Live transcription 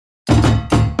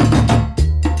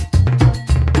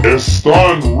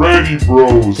Están Ready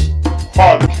Bros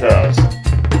Podcast.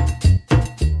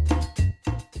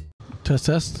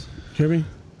 Test. Hear me?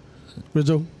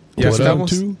 Rizzo? Ya Test estamos.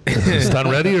 2. ¿Están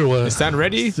ready or what? ¿Están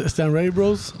ready? Están ready,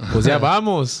 bros? Pues ya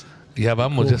vamos. Ya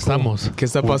vamos, ya estamos. ¿Qué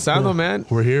está pasando, man?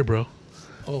 We're here, bro.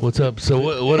 Oh. What's up? So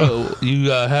what you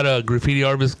had a graffiti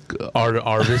harvest,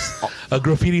 a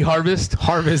graffiti harvest,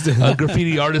 a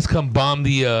graffiti artist come bomb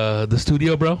the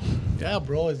studio, bro. Yeah,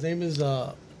 bro. His name is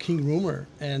King Rumor,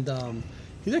 and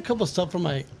he did a couple stuff for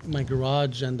my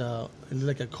garage, and he did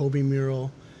like a Kobe mural.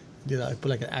 I put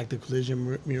like an active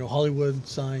collision mural, Hollywood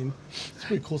sign. It's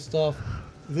pretty cool stuff.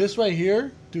 This right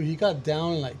here, dude, he got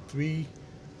down in like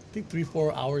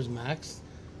 3-4 hours max.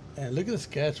 And look at the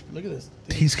sketch. Look at this.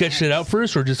 He sketched it out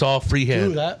first, or just all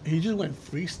freehand? Dude, he just went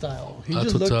freestyle. He That's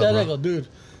just what's looked up, at it. I bro. go, dude,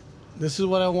 this is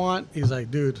what I want. He's like,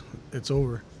 dude, it's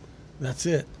over. That's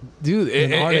it. Dude,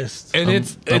 An artist. And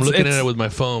I'm looking at it with my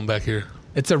phone back here.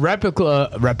 it's a replica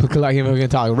like we're gonna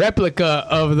talk. Replica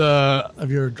of the Of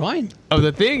your drawing.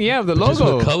 thing, yeah, of the Just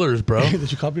logo. with colors, bro. Did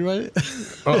you copyright it?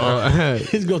 Uh-oh.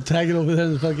 He's going to tag it over there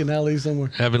in the fucking alley somewhere.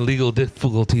 Having legal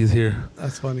difficulties here.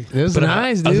 That's funny. It was But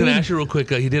nice, dude. I was gonna ask you real quick.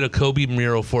 He did a Kobe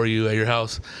mural for you at your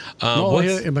house. No, what's-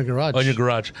 here in my garage. On your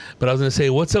garage. But I was going to say,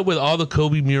 what's up with all the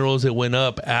Kobe murals that went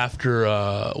up after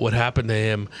what happened to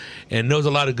him? And there was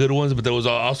a lot of good ones, but there was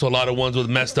also a lot of ones with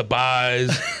messed up eyes.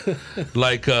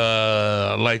 like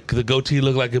the goatee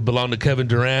looked like it belonged to Kevin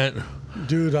Durant.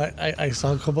 Dude, I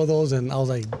saw a couple of those, and I was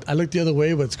like, I looked the other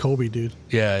way, but it's Kobe, dude.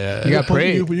 Yeah. You got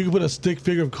prayed. You can put a stick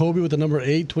figure of Kobe with the number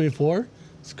 824.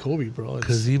 It's Kobe, bro.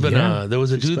 Because even Yeah. there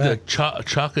was a dude that Respect.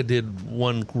 Chaka did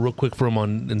one real quick for him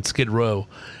in Skid Row.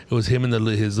 It was him and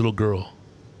his little girl.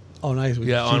 Oh, nice. With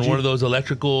Yeah, on Gigi. one of those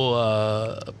electrical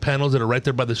panels that are right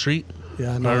there by the street.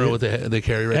 Yeah, I don't know what they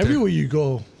carry right Everywhere you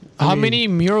go. I How mean, many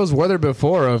murals were there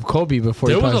before of Kobe before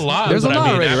there. he There was a passed? lot. There's but a lot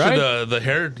I mean, already, after right? the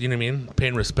hair, you know what I mean,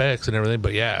 paying respects and everything.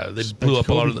 But yeah, they blew up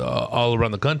all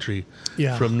around the country.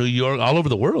 Yeah. From New York, all over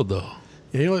the world, though.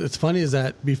 Yeah, you know what's funny is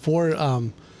that before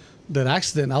that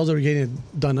accident, I was already getting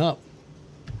it done up.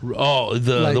 Oh,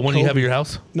 the Like one you have Kobe. at your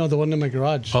house? No, the one in my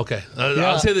garage. Okay. Yeah.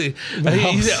 I'll say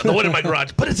the one in my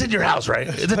garage, but it's in your house, right?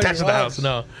 It's my attached to the garage. house.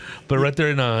 No. But right there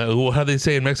in, how they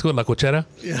say in Mexico, La Cochera?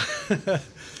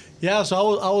 Yeah, so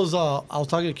I was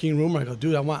talking to King Rumor. I go,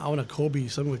 dude, I want a Kobe,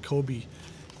 something with Kobe,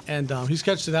 and he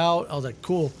sketched it out. I was like,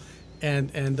 cool,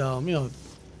 and you know,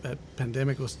 that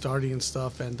pandemic was starting and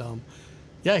stuff, and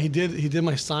yeah, he did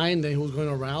my sign. Then he was going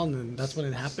around, and that's when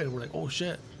it happened. We're like, oh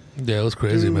shit, Yeah, it was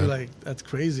crazy, dude, man. like that's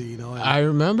crazy, you know. And, I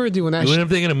remember doing that. You wouldn't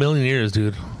have taken a million years,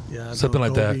 dude. yeah, something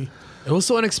like that. Kobe. It was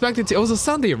so unexpected. It was a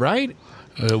Sunday, right?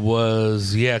 It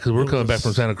was, yeah, because we're coming back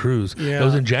from Santa Cruz. Yeah. It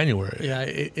was in January. Yeah,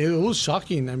 it was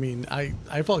shocking. I mean, I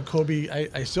felt Kobe.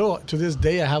 I still, to this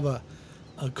day, I have a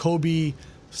Kobe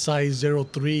size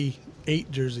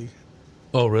 03-8 jersey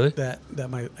Oh, really? that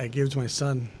I gave to my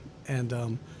son,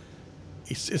 and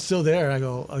it's still there. I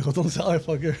go, don't sell it,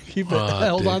 fucker. Keep it.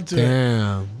 Hold dude. on to it.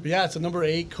 Damn. But yeah, it's a number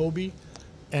 8 Kobe,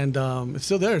 and it's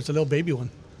still there. It's a little baby one.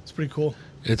 It's pretty cool.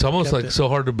 It's almost Kept like it. so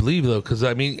hard to believe, though, because,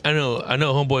 I mean, I know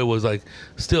Homeboy was, like,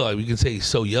 still, like, we can say he's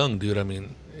so young, dude. I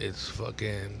mean, it's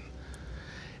fucking...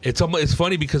 It's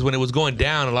funny because when it was going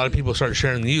down, a lot of people started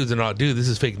sharing the news, and all, dude, this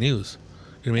is fake news.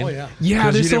 You know what I mean? Oh, yeah. Yeah,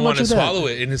 'Cause there's you so didn't want much to of that. swallow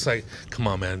it, and it's like, come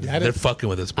on, man, Yeah, I they're didn't- fucking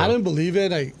with us, bro. I didn't believe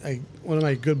it. I one of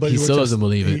my good buddies. He worked still at- doesn't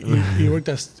believe it. He worked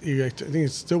at. I think he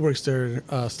still works there,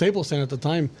 Staples Center at the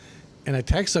time. And I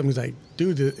text him. He's like,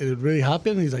 "Dude, it really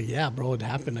happened?" He's like, "Yeah, bro, it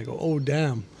happened." I go, "Oh,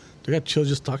 damn." I got chills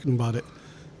just talking about it.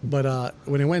 But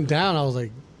when it went down, I was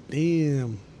like,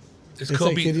 "Damn." It's It's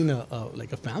Kobe. like hitting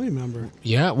a family member.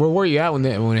 Yeah, where were you at when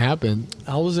it happened?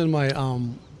 I was in my His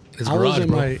I was garage, in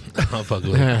bro. my I'll fuck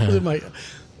with I it. was in my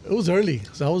it was early.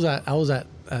 So I was at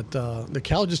the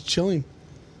cow just chilling.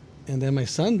 And then my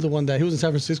son's the one that he was in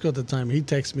San Francisco at the time. He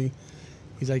texts me.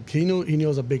 He's like, he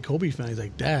knows a big Kobe fan. He's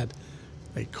like, Dad,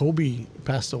 like Kobe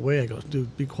passed away. I go,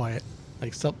 dude, be quiet.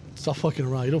 Like stop fucking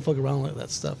around. You don't fuck around like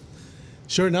that stuff.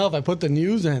 Sure enough, I put the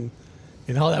news and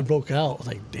how that broke out. I was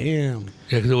like, damn.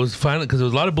 Yeah, because it was finally, because there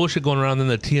was a lot of bullshit going around. Then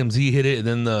the TMZ hit it, and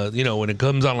then when it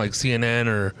comes on like CNN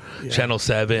or Channel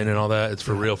 7 and all that, it's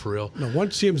for real, for real. No,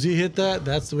 once TMZ hit that,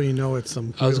 that's the way you know it's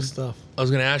some real stuff. I was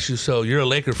gonna ask you. So you're a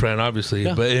Laker fan, obviously,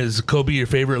 Yeah. but is Kobe your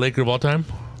favorite Laker of all time?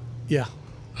 Yeah.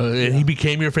 And he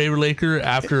became your favorite Laker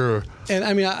after. And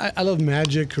I mean, I love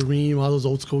Magic, Kareem, all those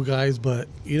old school guys, but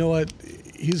you know what?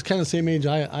 He's kind of the same age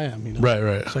I am, you know.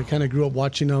 Right. So I kind of grew up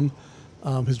watching him,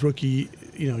 his rookie,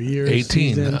 year. 18.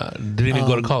 season. Didn't even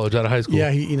go to college, out of high school.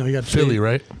 Yeah, he got Philly, traded.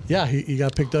 right? Yeah, he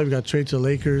got picked up. He got traded to the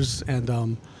Lakers,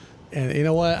 and And you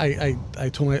know what? I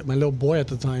told my little boy at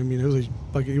the time, he was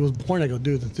like, he was born. I go,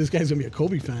 dude, this guy's gonna be a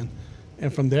Kobe fan.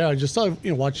 And from there, I just started,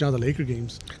 watching all the Laker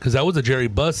games. Because that was a Jerry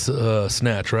Buss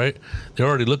snatch, right? They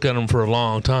already looked at him for a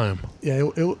long time. Yeah,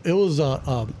 it was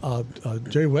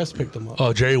Jerry West picked him up.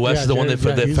 Oh, Jerry West is the one that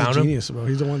found him? He's a genius, bro.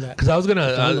 He's the one that... Because I was going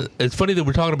to... it's funny that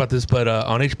we're talking about this, but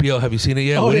on HBO, have you seen it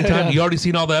yet? Oh, yeah. You already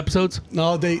seen all the episodes?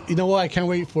 No, you know what? I can't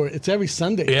wait for it. It's every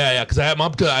Sunday. Yeah, because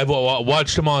I've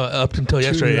watched them all up until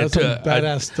yesterday. That's some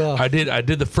badass stuff. I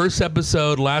did the first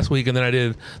episode last week, and then I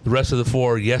did the rest of the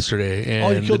 4 yesterday.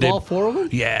 And you killed all 4 of them?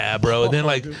 Yeah, bro. And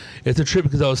then it's a trip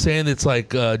because I was saying it's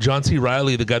like John C.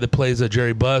 Reilly, the guy that plays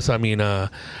Jerry Buss. I mean, I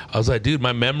was like, dude,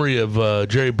 my memory of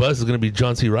Jerry Buss is gonna be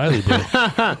John C. Reilly, bro.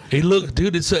 He looked,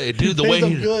 dude.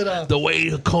 The way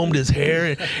he combed his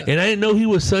hair, and I didn't know he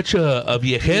was such a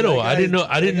viejero. I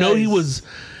didn't know he was.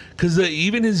 Because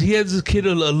even he has his kid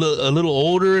a little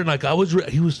older, and I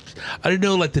didn't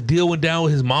know the deal went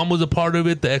down. His mom was a part of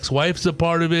it, the ex-wife's a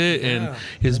part of it, and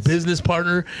his business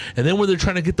partner. And then when they're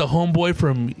trying to get the homeboy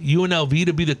from UNLV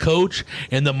to be the coach,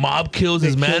 and the mob kills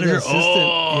his manager.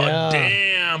 Oh,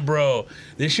 damn, bro,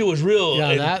 this shit was real.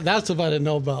 Yeah, that's what I didn't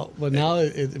know about. But now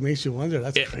it makes you wonder.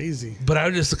 That's crazy. But I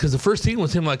was because the first scene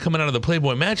was him coming out of the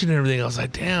Playboy Mansion and everything. I was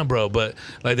like, damn, bro. But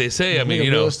like they say, I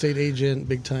mean, real estate agent,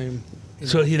 big time.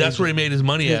 So that's where he made his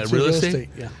money at, real estate?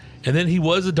 Yeah. And then he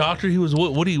was a doctor. He was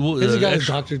what he was. He's got a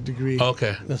doctorate degree.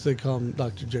 Okay. That's what they call him,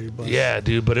 Dr. Jerry Buss. Yeah,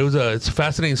 dude. But it's a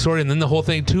fascinating story. And then the whole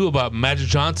thing too about Magic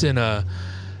Johnson. I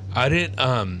didn't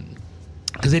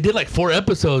because they did 4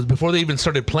 episodes before they even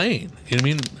started playing. You know what I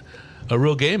mean? A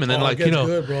real game, and then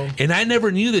good, bro. And I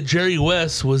never knew that Jerry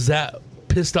West was that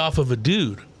pissed off of a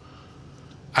dude.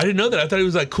 I didn't know that. I thought he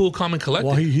was cool, calm, and collected.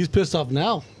 Well, he's pissed off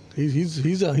now. He's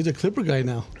a Clipper guy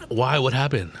now. Why? What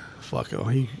happened? Fuck it.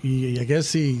 I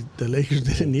guess the Lakers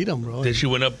didn't need him, bro. Did she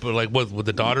went up what with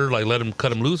the daughter? Let him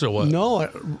cut him loose or what? No.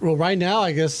 Well, right now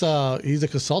I guess he's a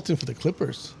consultant for the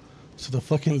Clippers. So the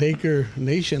fucking Laker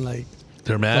nation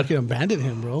they're mad. Fucking abandoned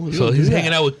him, bro. So he's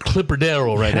hanging out with Clipper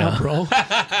Darryl right now, bro.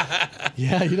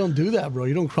 Yeah, you don't do that, bro.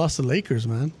 You don't cross the Lakers,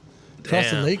 man.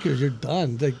 Cross the Lakers, you're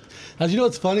done. As you know,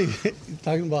 it's funny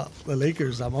talking about the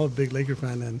Lakers. I'm a big Laker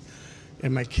fan,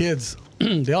 and my kids,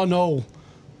 they all know,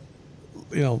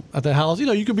 at the house,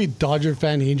 you could be Dodger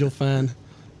fan, Angel fan.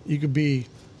 You could be,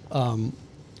 I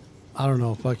don't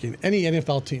know, fucking any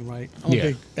NFL team, right? I'm a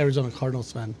big Arizona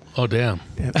Cardinals fan. Oh, damn.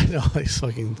 And I know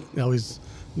they always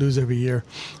lose every year.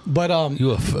 But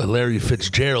you a Larry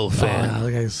Fitzgerald fan.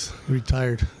 The guy's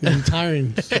retired. He's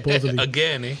retiring, supposedly.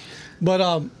 Again, eh?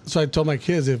 But so I told my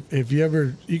kids, if you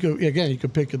ever, you could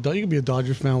pick you could be a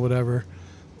Dodgers fan, whatever.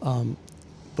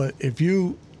 But if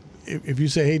you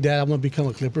say, hey, Dad, I'm going to become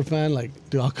a Clipper fan,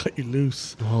 dude, I'll cut you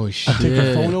loose. Oh, shit. I'll take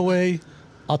your phone away.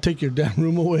 I'll take your damn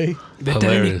room away. Vete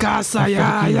de mi casa,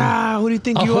 yeah. Who do you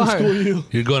think you are? You.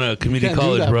 You're going to community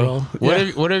college, bro.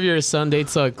 What if your son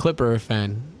dates a Clipper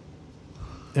fan?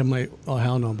 Oh,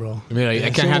 hell no, bro. I mean, I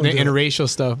can't have the interracial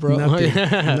stuff, bro.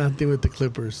 Nothing with the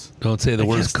Clippers. Don't say the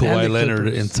words Kawhi Leonard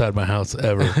inside my house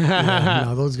ever.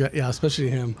 No, those guys, especially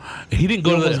him. He didn't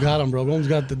go to the. Got him, bro. Almost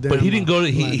got the damn. But he didn't go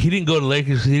to he didn't go to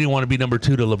Lakers. He didn't want to be number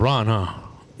 2 to LeBron, huh?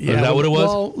 Yeah, is that what it was?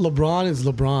 Well, LeBron is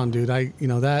LeBron, dude.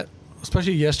 That,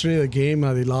 especially yesterday, the game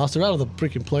they lost. They're out of the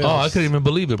freaking playoffs. Oh, I couldn't even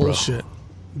believe it, bro.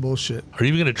 Bullshit. Are you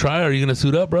even gonna try? Are you gonna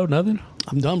suit up, bro? Nothing.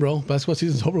 I'm done, bro. Basketball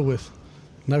season's over with.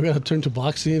 Now we got to turn to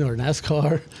boxing or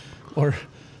NASCAR or,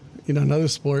 another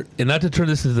sport. And not to turn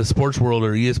this into the sports world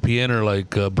or ESPN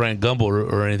or Bryant Gumbel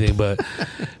or anything, but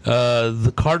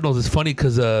the Cardinals is funny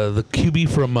because the QB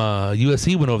from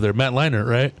USC went over there, Matt Leinart,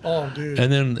 right? Oh, dude.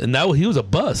 And now he was a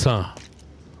bust, huh?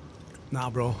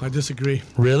 Nah, bro. I disagree.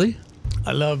 Really?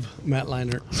 I love Matt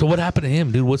Leinart. So what happened to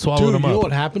him, dude? What swallowed him up? You know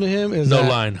what happened to him is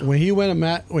when he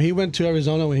went to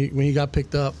Arizona, when he got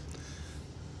picked up,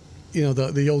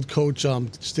 the old coach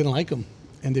just didn't like him,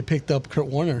 and they picked up Kurt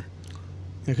Warner,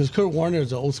 because Kurt Warner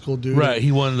is an old school dude. Right,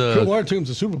 he won the. Kurt Warner took him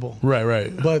to the Super Bowl.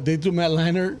 Right. But they threw Matt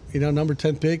Leinart, number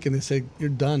 10 pick, and they said you're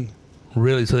done.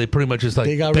 Really? So they pretty much just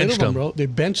they got benched rid of him, bro. They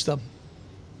benched him.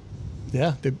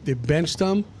 Yeah, they benched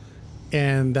him,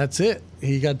 and that's it.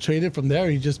 He got traded from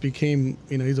there. He just became,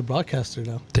 he's a broadcaster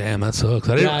now. Damn, that sucks.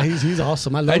 He's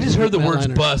awesome. I just heard the words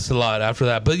bust a lot after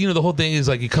that. But, the whole thing is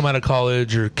you come out of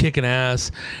college, you're kicking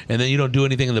ass, and then you don't do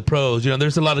anything in the pros.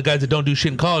 There's a lot of guys that don't do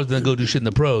shit in college and then go do shit in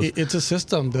the pros. It's a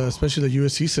system, especially the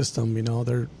USC system.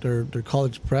 They're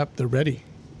college prep. They're ready.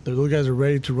 Those guys are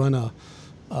ready to run a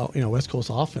West Coast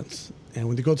offense. And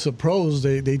when they go to the pros,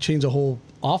 they change the whole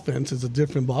offense. It's a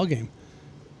different ballgame.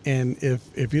 And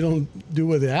if you don't do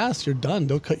what they ask, you're done.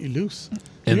 They'll cut you loose.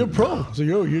 And you're a pro, so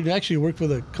you actually work for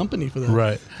the company for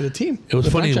the team. It was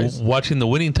funny franchise. watching the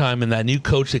Winning Time and that new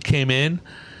coach that came in.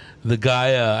 The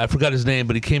guy, I forgot his name,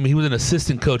 but he was an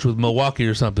assistant coach with Milwaukee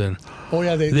or something. Oh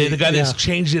yeah, the guy that's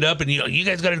changed it up, and you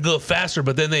guys got to go faster.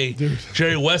 But then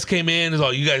Jerry West came in, is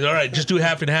all you guys, all right, just do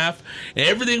half and half, and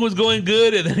everything was going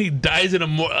good, and then he dies in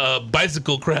a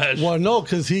bicycle crash. Well, no,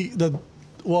 because you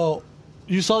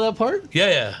saw that part?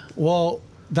 Yeah. Well,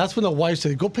 that's when the wife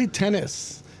said, "Go play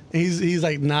tennis." And he's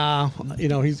like, nah,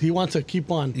 he wants to keep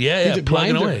on. Yeah, he's a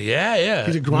plugging grinder. away. Yeah.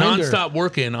 He's a grinder. Non-stop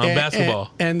working on basketball.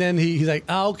 And then he's like,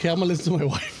 okay, I'm gonna listen to my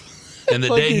wife. And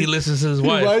the day he listens to his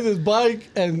wife, he rides his bike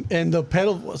and the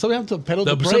pedal. Something happened to the pedal.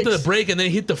 Something to the brake, and then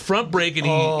he hit the front brake and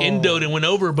he endoed and went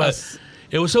over. But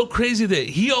it was so crazy that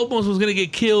he almost was going to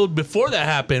get killed before that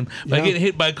happened by getting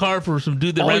hit by a car for some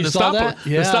dude that ran the stop sign.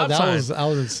 I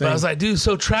was insane. But I was like, dude,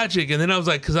 so tragic. And then I was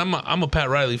like, because I'm a Pat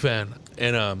Riley fan,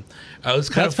 and I was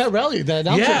kind of Pat Riley. That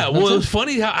announcer. Yeah, well, it was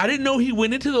funny how I didn't know he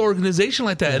went into the organization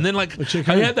like that, and then like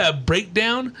I had that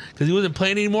breakdown because he wasn't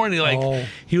playing anymore, and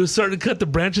he was starting to cut the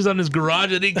branches on his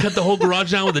garage, and he cut the whole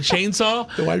garage down with a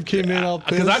chainsaw. The wife came in all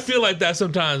pissed. Because I feel like that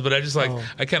sometimes, but I just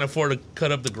I can't afford to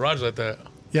cut up the garage like that.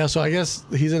 Yeah, so I guess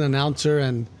he's an announcer,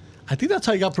 and I think that's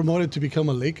how he got promoted to become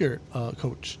a Laker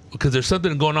coach. Because there's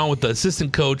something going on with the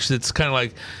assistant coach that's kind of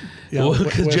like,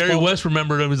 because Jerry West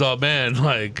remembered him. He's all, man,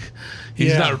 like,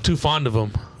 he's not too fond of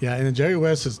him. Yeah, and then Jerry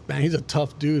West he's a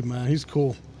tough dude, man. He's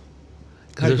cool.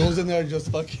 He goes in there and just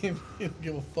fucking, he don't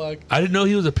give a fuck. I didn't know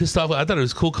he was a pissed off. I thought it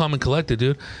was cool, calm, and collected,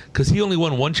 dude. Because he only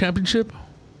won one championship.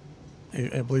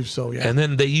 I believe so, yeah. And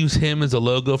then they use him as a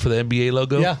logo for the NBA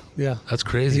logo. Yeah. That's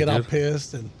crazy. He get all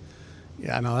pissed and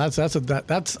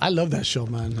that's I love that show,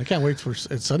 man. I can't wait for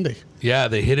it's Sunday. Yeah,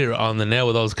 they hit it on the nail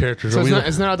with all those characters. So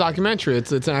it's not a documentary.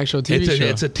 It's an actual TV show.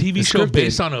 It's a TV show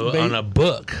based on a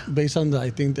book. Based on I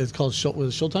think it's called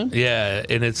Showtime. Yeah,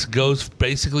 and it goes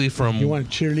basically from you want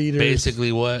cheerleaders.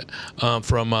 Basically what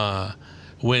from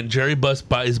when Jerry Buss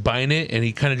is buying it, and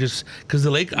he kind of just because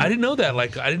I didn't know that.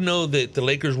 Like I didn't know that the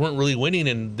Lakers weren't really winning,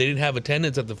 and they didn't have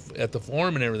attendance at the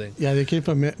Forum and everything. Yeah, they came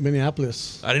from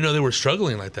Minneapolis. I didn't know they were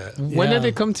struggling like that. When did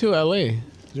they come to LA?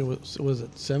 Was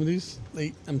it 70s?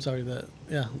 Late.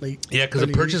 Late. Yeah, because the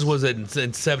purchase was in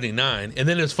 79, and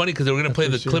then it was funny because they were going to play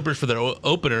the Clippers for their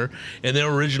opener, and they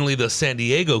were originally the San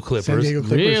Diego Clippers.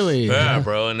 Really? Yeah,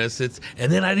 bro. And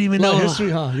and then I didn't even know history,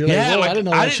 huh? You're I didn't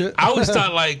know that shit. I always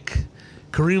thought like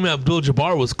Kareem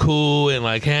Abdul-Jabbar was cool and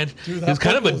like he was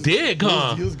kind of a dick,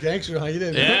 huh? He was gangster, huh? He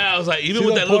didn't. Yeah, I was like, even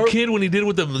with that little kid when he did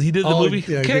the movie.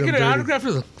 Yeah, can I get an autograph?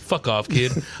 Like, fuck off,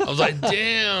 kid. I was like,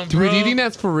 damn, bro. Do you think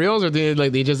that's for reals, or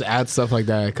they just add stuff like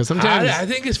that? Because sometimes I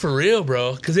think it's for real,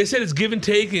 bro. Because they said it's give and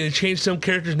take and it changed some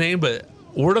character's name, but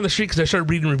word on the street because I started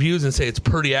reading reviews and say it's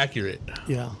pretty accurate.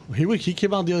 Yeah, he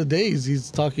came out the other day.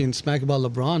 He's talking smack about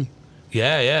LeBron.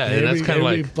 Yeah, and that's kind of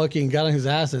like fucking got on his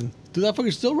ass and. Dude, that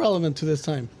fucker's still relevant to this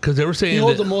time. Because they were saying he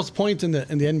holds the most points in the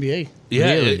NBA.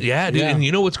 Yeah, really? Yeah, dude. Yeah. And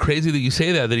you know what's crazy that you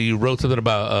say that he wrote something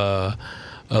about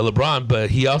LeBron, but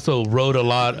he also wrote a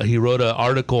lot. He wrote an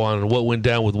article on what went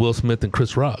down with Will Smith and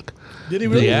Chris Rock. Did he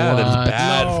really? Yeah, that's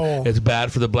bad. No. It's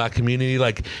bad for the black community.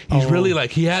 Like he's really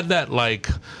like he had that like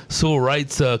civil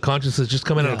rights consciousness just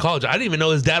coming out of college. I didn't even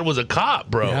know his dad was a cop,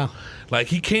 bro. Yeah. Like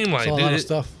he came like a lot of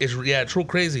stuff. It's real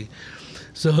crazy.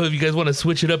 So if you guys want to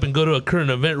switch it up and go to a current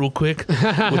event real quick with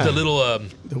a little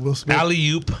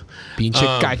alley-oop.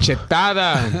 Pinche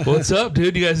cachetada. What's up,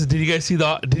 dude? Did you guys see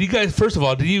first of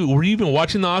all, were you even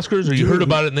watching the Oscars or you heard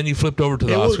about it and then you flipped over to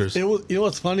the Oscars? You know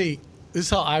what's funny? This is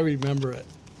how I remember it.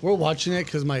 We're watching it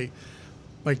because my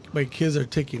kids are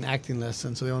taking acting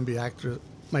lessons, so they want to be actors.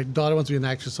 My daughter wants to be an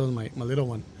actress, so my little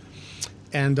one.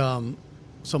 And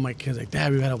so my kid's like,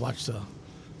 Dad, we got to watch the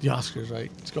Oscars,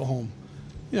 right? Let's go home.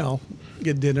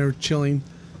 Get dinner, chilling,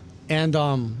 and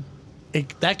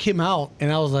that came out,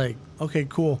 and I was like, okay,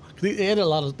 cool. They edit a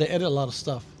lot of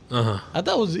stuff. I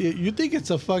thought you think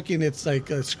it's like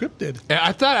scripted.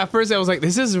 I thought at first I was like,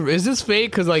 is this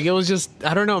fake? Because like it was just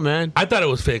I don't know, man. I thought it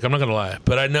was fake. I'm not gonna lie,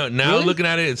 but I know now looking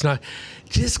at it, it's not.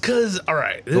 Just because, all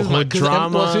right, this is my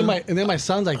drama. And then my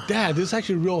son's like, Dad, this is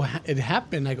actually real. It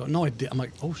happened. I go, no, it did. I'm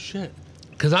like, oh shit.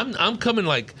 Because I'm coming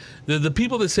like the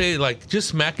people that say like just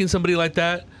smacking somebody like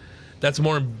that, that's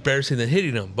more embarrassing than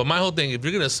hitting them. But my whole thing, if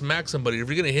you're gonna smack somebody, if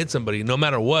you're gonna hit somebody, no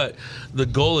matter what, the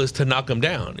goal is to knock them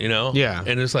down. Yeah.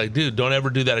 And it's like, dude, don't ever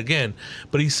do that again.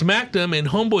 But he smacked him, and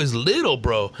homeboy's little,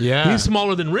 bro. Yeah. He's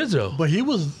smaller than Rizzo. But he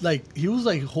was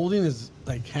like holding his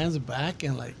like hands back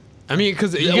and like. I mean,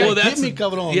 because that's me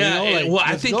coming on. Yeah.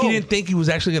 I think he didn't think he was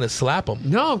actually gonna slap him.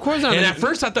 No, of course not. And at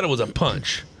first, I thought it was a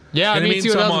punch. Yeah, You know what me I mean? too.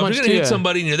 So That I'm was all, much if you're gonna too, hit yeah.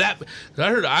 somebody and you're that,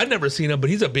 I'd never seen him, but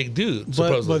he's a big dude.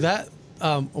 Supposedly. But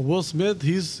that Will Smith,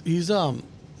 he's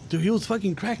dude, he was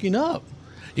fucking cracking up.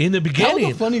 in the That was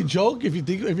beginning, a funny joke. If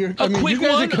you're, a quick you guys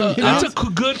one. are comedians. That's a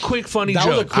good, quick, funny That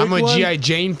was a joke. quick I'm a one. G.I.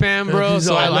 Jane fan, bro, He's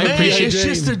so I all, like man, this G.I. shit. it's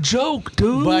Jane. just a joke,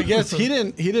 dude. But I guess he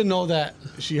didn't know that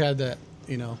she had that.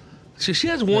 She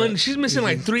has one. She's missing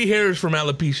like 3 hairs from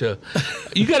alopecia.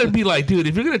 You got to be like, dude,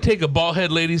 if you're gonna take a bald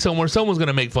head lady somewhere, someone's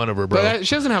gonna make fun of her, bro. But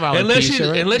she doesn't have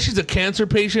alopecia, right? Unless she's a cancer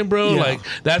patient, bro. Yeah. Like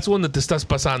that's one that te estás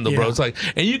pasando, bro. Yeah. It's like,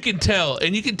 and you can tell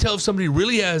if somebody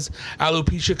really has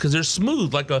alopecia because they're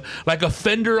smooth, like a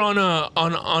fender on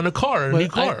a car, a new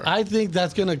car. I think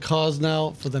that's gonna cause now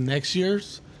for the next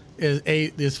years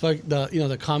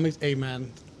the comics. Hey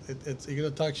man, it's you're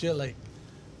gonna talk shit like.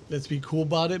 Let's be cool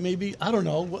about it, maybe. I don't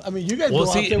know. I mean, you guys. Well,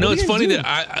 go see, out there. no, What it's do you funny guys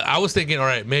that I was thinking, all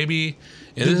right, maybe.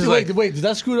 And this is wait, like, did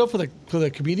that screw it up for the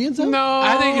comedians? Then? No,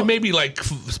 I think it may be like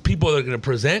people that are going to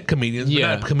present comedians,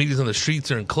 Yeah. but not comedians on the streets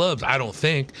or in clubs. I don't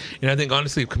think. And I think,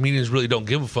 honestly, if comedians really don't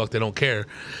give a fuck, they don't care.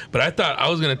 But I thought I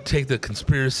was going to take the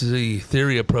conspiracy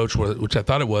theory approach, which I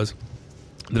thought it was,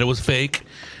 that it was fake.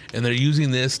 And they're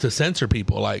using this to censor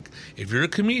people. Like, if you're a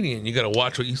comedian, you got to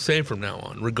watch what you say from now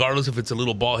on, regardless if it's a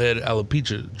little bald head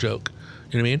alopecia joke.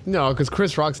 You know what I mean? No, because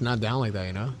Chris Rock's not down like that,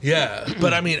 you know? Yeah,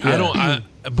 but I mean,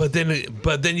 but then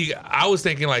I was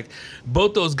thinking like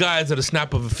both those guys at a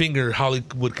snap of a finger,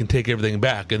 Hollywood can take everything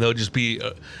back, and they'll just be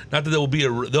not that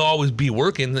they'll always be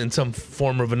working in some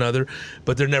form or another,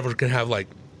 but they're never gonna have like.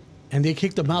 And they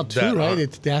kicked him out too, That, right?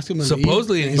 They asked him to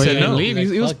supposedly, leave. he But said he didn't no. leave. Like,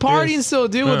 He was fuck partying this. still,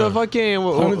 dude, with the fucking...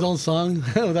 On his own song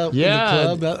without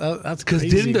Yeah. in the club. That's Because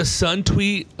crazy. didn't the Sun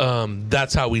tweet?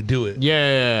 That's how we do it.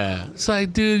 Yeah. It's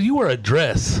like, dude, you wear a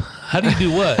dress. How do you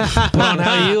do what? Put on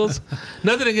high heels?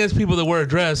 Nothing against people that wear a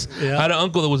dress. Yeah. I had an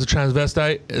uncle that was a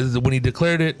transvestite. When he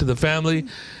declared it to the family,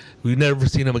 we've never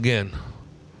seen him again.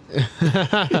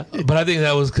 But I think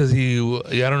that was because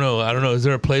I don't know. Is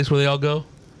there a place where they all go?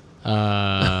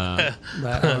 I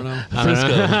don't know.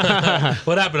 Frisco.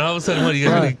 What happened? All of a sudden, what you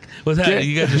guys? What's happening?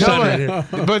 You guys are shot right here.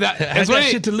 But that, I that's got what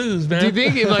shit to lose, man. Do you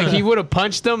think if, like he would have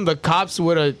punched them, the cops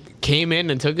would have came in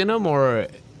and taken him, or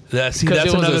That's it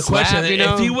was another a slap, question. you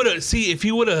know? If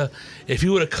he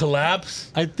would have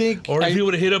collapsed, I think, or if he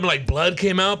would have hit him like blood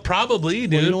came out, probably,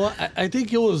 dude. well, you know what? I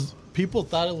think it was. People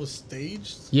thought it was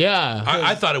staged. yeah,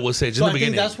 I thought it was staged So in I the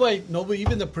think beginning. that's why nobody,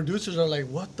 even the producers, are like,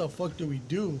 "What the fuck do we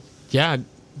do?" yeah.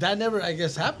 That never, I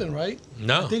guess, happened, right?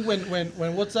 No. I think when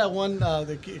what's that one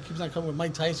that keeps on coming? When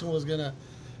Mike Tyson it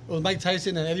was Mike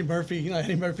Tyson and Eddie Murphy. You know,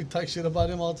 Eddie Murphy talks shit about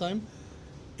him all the time,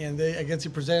 and I guess he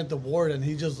presented the award and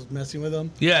he just was messing with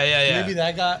him. Yeah. Maybe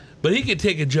that got. But he could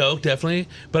take a joke, definitely.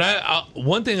 But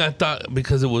one thing I thought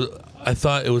because I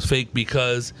thought it was fake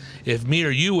because if me or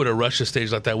you would have rushed the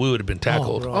stage like that, we would have been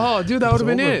tackled. bro. Oh, dude, that would have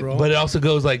been over, it. bro. But it also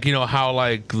goes like how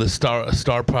like the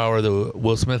star power that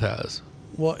Will Smith has.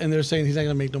 Well, and they're saying he's not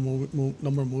gonna make no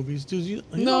more movies, dude. You know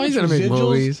No, how he's much gonna make residuals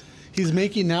movies. He's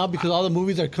making now because all the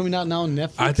movies are coming out now on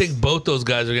Netflix. I think both those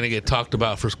guys are going to get talked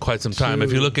about for quite some time.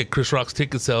 If you True. look at Chris Rock's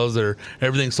ticket sales,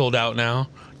 everything's sold out now.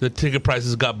 The ticket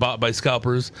prices got bought by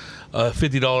scalpers.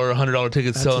 $50, $100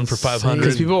 tickets That's selling for insane.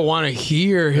 Because $500. people want to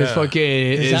hear his Yeah. fucking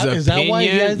Is that why he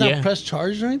has not yeah. pressed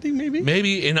charges or anything? Maybe.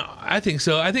 Maybe, and I think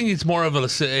so. I think it's more of a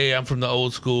say, hey, I'm from the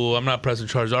old school. I'm not pressing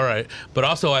charges. All right, but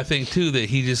also I think too that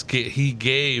he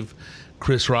gave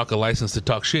Chris Rock a license to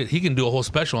talk shit. He can do a whole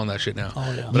special on that shit now.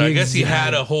 Oh, yeah. But I guess he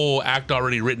had a whole act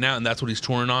already written out, and that's what he's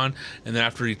touring on. And then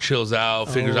after he chills out,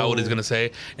 figures out what he's gonna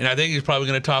say, and I think he's probably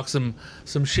gonna talk some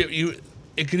shit.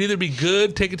 It could either be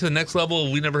good, take it to the next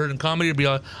level we never heard in comedy, or be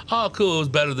like, oh, cool, it was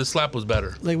better. The slap was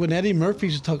better. Like when Eddie Murphy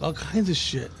used to talk all kinds of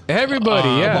shit Everybody,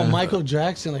 about yeah. Michael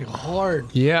Jackson, like hard.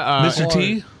 Yeah, Mr.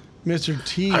 T. Mr.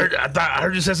 T. I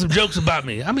heard you said some jokes about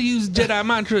me. I'm gonna use Jedi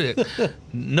mind trick.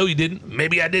 No, you didn't.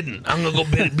 Maybe I didn't. I'm gonna go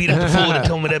beat up the fool that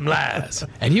told me them lies.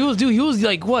 And he was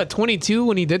like what, 22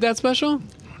 when he did that special?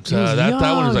 He was That one was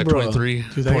young, like bro. 23,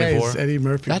 Dude, that guy 24. is Eddie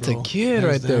Murphy. That's bro. a kid Hands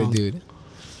right there, down. dude.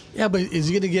 Yeah, but is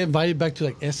he gonna get invited back to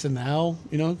like SNL?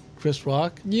 You know, Chris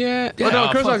Rock. Yeah. Yeah, Oh, no,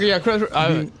 Chris fuck. Rock. Yeah, Chris. I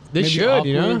mean, They maybe should, awkward.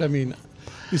 you know. I mean,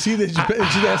 you see the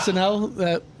SNL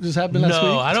that just happened last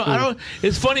week? No, I don't.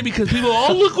 It's funny because people,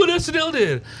 oh, look what SNL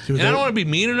did. Dude, And I don't want to be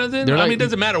mean or nothing. They're I like- mean, it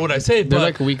doesn't matter what I say, They're but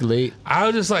like a week late. I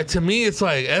was just like, to me, it's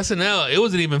like SNL. It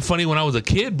wasn't even funny when I was a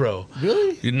kid, bro.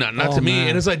 Really? Not Oh, to me. man.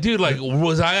 And it's like, dude, like,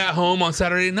 was I at home on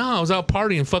Saturday? No, I was out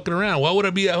partying, fucking around. Why would I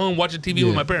be at home watching TV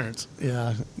with my parents?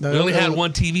 Yeah. We only had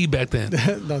one TV back then.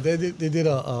 No, they did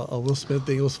a Will Smith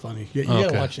thing. It was funny. You gotta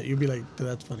Okay. watch it. You'll be like, dude,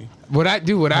 that's funny. What I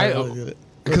How they did it.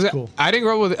 because That's cool. I didn't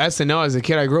grow up with SNL as a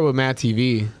kid. I grew up with Matt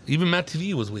TV. Even Matt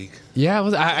TV was weak. Yeah,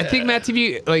 I think Matt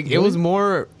TV like it was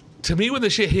more To me, when the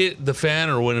shit hit the fan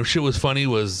or when shit was funny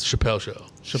was Chappelle show.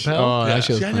 Chappelle. Oh, that shit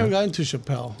was See, I fun. never got into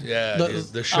Chappelle. Yeah,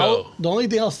 the show. The only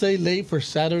thing I'll stay late for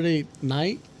Saturday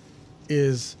night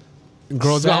is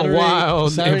Girls Gone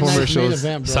Wild Saturday night's main infomercials.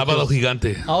 event, bro. Sábado 'Cause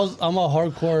Gigante. I'm a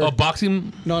hardcore. Oh,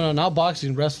 boxing. No, not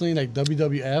boxing, wrestling, like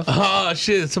WWF. Oh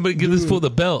shit! Somebody give this Dude. fool the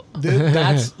belt.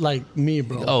 That's like me,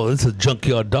 bro. Oh, it's a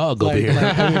junkyard dog over like, here.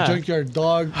 like I mean, Junkyard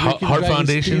Dog, Ricky Heart Dragon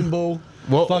Foundation. Steamboat.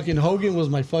 Well- Fucking Hogan was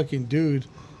my fucking dude,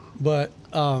 but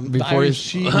the Before Iron he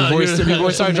Sheik- before he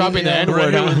started dropping the Mania. N Right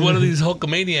word here with out. one of these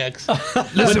Hulkamaniacs.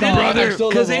 But Listen, no, I brother, still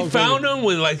because love they Hulk found Hogan. him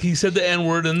with like he said the N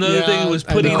word. Another Yeah, thing he was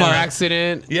I putting know. Car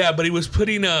accident. Yeah, but he was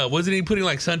putting wasn't he putting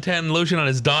like suntan lotion on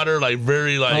his daughter? Like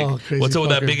very like Oh, crazy what's up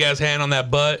with that fucker. big ass hand on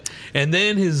that butt? And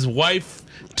then his wife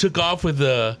took off with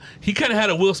he kind of had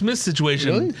a Will Smith situation.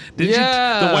 Really? Did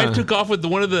Yeah. you? The wife took off with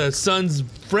one of the son's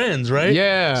friends, right?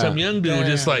 Yeah. Some young dude Yeah.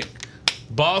 just like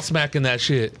ball smacking that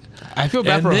shit. I feel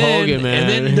bad And for then, Hogan, man.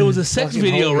 And then there was a sex Fucking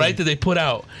video, Hogan. right, that they put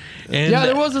out. And Yeah,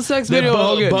 there was a sex that video of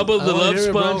Hogan. Bubba the I Love hear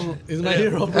it, bro. Sponge. He's my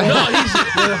hero, bro. No, he's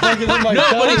They're fucking in my no,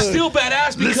 but he's childhood. still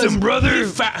badass because Listen, brother.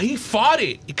 he fought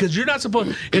it because you're not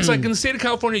supposed. It's like in the state of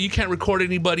California, you can't record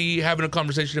anybody having a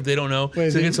conversation if they don't know. Wait,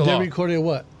 it's against the they law. recorded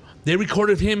what? They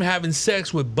recorded him having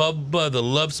sex with Bubba the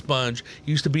Love Sponge.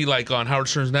 He used to be like on Howard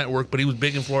Stern's network, but he was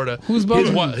big in Florida. Who's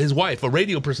Bubba? His wife, a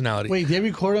radio personality. Wait, they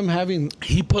record him having.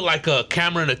 He put like a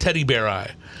camera in a teddy bear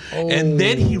eye. Oh. And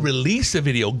then he released the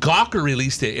video. Gawker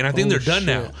released it, and I think Oh, they're done shit.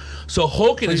 now. So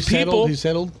Hulk and He his people,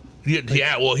 settled.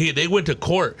 yeah, well, they went to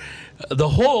court. The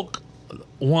Hulk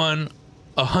won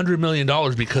 $100 million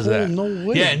because of Oh, that. no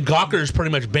way. Yeah, and Gawker is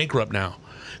pretty much bankrupt now.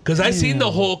 Because I seen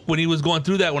the Hulk when he was going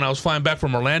through that when I was flying back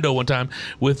from Orlando one time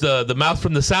with the mouth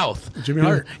from the South. Jimmy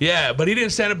Hart. Yeah, but he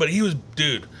didn't stand up. But he was,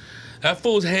 dude. That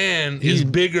fool's hand is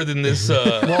bigger than this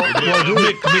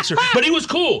mixer. But he was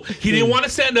cool. He didn't want to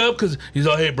stand up because he's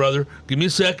like, hey, brother, give me a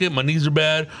second. My knees are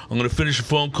bad. I'm going to finish a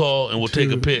phone call and we'll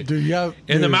take a pic. Dude, yeah.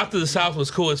 And the dude. mouth of the South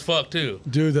was cool as fuck, too.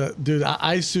 Dude,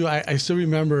 I still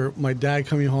remember my dad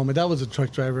coming home. My dad was a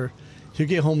truck driver. He'd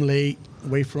get home late,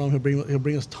 wait for him. He'll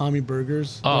bring us Tommy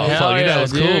burgers. Oh, Hell fuck, your yeah, dad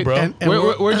was cool, dude. bro. And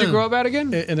Where'd you grow up at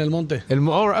again? in El Monte. Okay,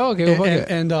 well, fuck it.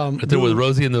 And Right there with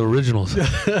Rosie and the Originals.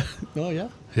 no, yeah.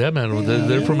 Yeah, man.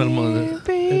 They're from El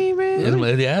Monte.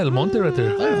 Yeah, El Monte right there.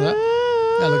 I know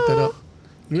that. I looked that up.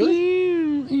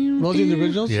 Really? Rosie and the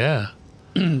Originals? Yeah.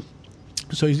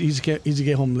 So he used to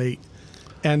get home late.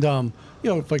 And,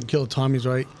 fucking kill Tommy's,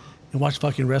 right? And watch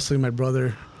fucking wrestling, my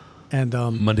brother. And,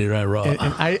 Monday Night Raw. and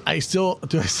I still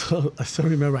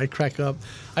remember, I crack up.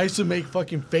 I used to make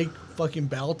fucking fake fucking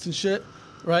belts and shit,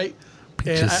 right?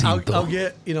 And I'll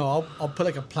get, I'll put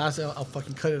like a plastic, I'll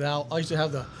fucking cut it out. I used to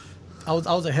have I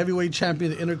was a heavyweight champion,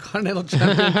 the Intercontinental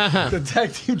champion, the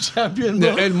tag team champion,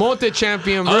 bro. El Monte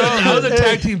champion, bro. I was a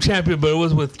tag team champion, but it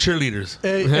was with cheerleaders.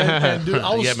 And dude,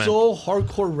 I was Yeah, man. so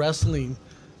hardcore wrestling,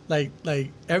 like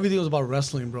everything was about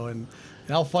wrestling, bro. And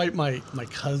I'll fight my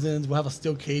cousins. We'll have a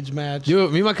steel cage match.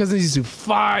 Dude, me and my cousins used to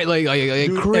fight like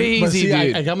Dude, crazy, but see,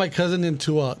 dude. I got my cousin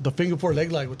into the finger four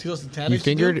leg lock with Tito Santana. You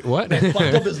fingered what? I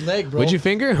fucked up his leg, bro. What'd you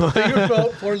finger? Finger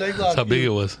four leg lock. That's how big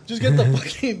You it was. Just get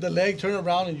the leg, turn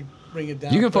around, and you bring it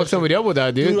down. You can fuck pressure. somebody up with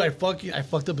that, dude. Dude, I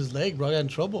fucked up his leg, bro. I got in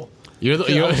trouble. You're the- Yeah,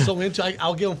 I you're- was so into.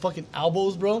 I'll give him fucking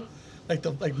elbows, bro.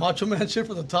 Like Macho Man shit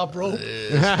from the top rope.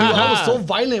 Dude, I was so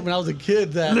violent when I was a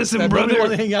kid that Listen, that nobody brother.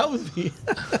 wanted to hang out with me.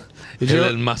 El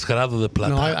Enmascarado de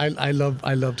Plata. No,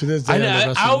 I love to this day. I, love I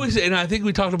wrestling. always, and I think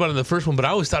we talked about it in the first one, but I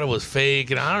always thought it was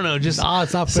fake, and I don't know, just Nah,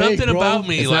 it's not fake, something bro. about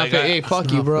me. It's like, not fake. Hey, fuck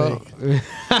you, not bro.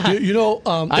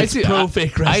 I used to- pro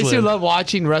fake I used to wrestling. love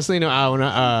watching wrestling.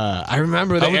 I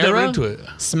remember the I was never era, into it.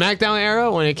 SmackDown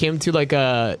era, when it came to like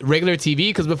regular TV.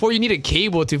 Because before you needed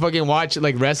cable to fucking watch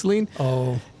like wrestling.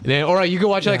 Oh, Then, or you could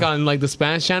watch it like on like the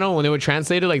Spanish channel when they would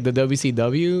translate it, like the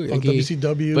WCW. Oh, Like,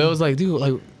 WCW. But it was like, dude,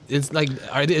 like it's like,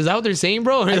 is that what they're saying,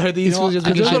 bro? Or are these fools just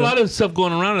I making just- There's a shit lot up? of stuff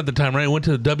going around at the time, right? It went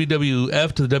to the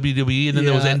WWF to the WWE, and then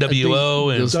there was Yeah, I NWO,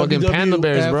 think and Those fucking Panda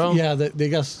Bears, bro. Yeah, they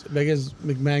got Vegas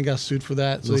McMahon got sued for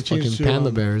that, so Those they changed fucking to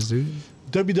Panda Bears, dude.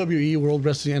 WWE World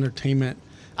Wrestling Entertainment.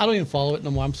 I don't even follow it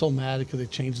no more. I'm so mad because they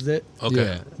changed it. okay.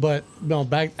 Yeah. But no,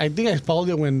 I think I followed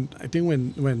it when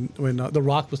The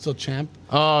Rock was still champ.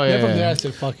 Oh Then yeah. from there I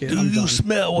said, "Fuck it." Do I'm you done.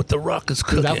 smell what the Rock is Dude,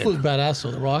 cooking? that was badass.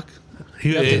 though, The Rock. He-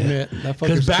 You have to admit, that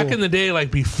Because fucker's back cool. in the day,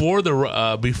 like before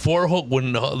before Hulk,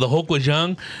 when the Hulk was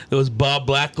young, there was Bob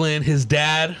Backlund, his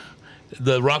dad,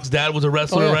 the Rock's dad was a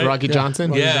wrestler, Oh, yeah. right? Rocky Yeah. Johnson.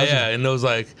 Rocky Yeah, Johnson. yeah, and it was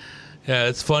like, yeah,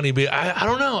 it's funny, but I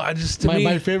don't know, I just to me,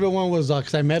 My favorite one was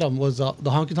because I met him was the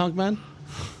Honky Tonk Man.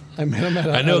 I met him at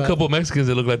I know a couple of Mexicans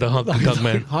that look like the honky tonk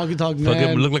man. Honky Tonk Fucking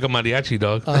Man. look like a mariachi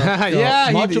dog. Yeah,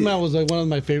 Macho Man was like one of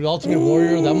my favorite. Ultimate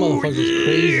Warrior. That motherfucker was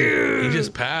crazy. He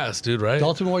just passed, dude. Right? The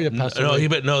Ultimate Warrior passed No, away.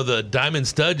 the Diamond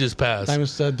Stud just passed. Diamond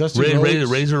Stud, Dusty Rhodes.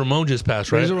 Razor Ramon just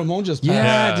passed, right? Razor Ramon just passed.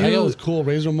 Yeah, That guy dude. was cool.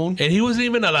 Razor Ramon. And he wasn't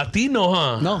even a Latino,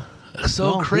 huh? No.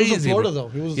 So No, crazy. He was in Florida, bro. though.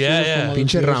 He was Yeah. from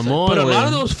Pinche USA. Ramon. But a lot güey.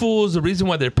 of those fools, the reason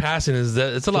why they're passing is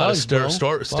that it's a lot of Drugs,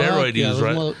 bro. steroid Fuck, yeah, use, those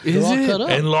right? Is they're all it? cut up.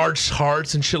 And large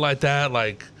hearts and shit like that.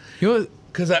 Like, You know,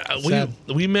 because Sad.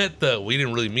 we met we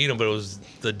didn't really meet him, but it was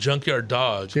the Junkyard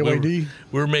Dog. JYD?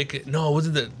 We were making, no, it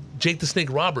wasn't the Jake the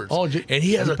Snake Roberts. Oh, and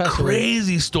he has he a passed away.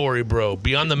 crazy story, bro.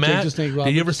 Beyond the Mat. the Snake Did you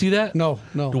Roberts? ever see that? No.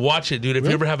 Watch it, dude. If you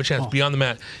Really? ever have a chance, Oh. Beyond the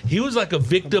Mat. He was like a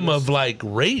victim of like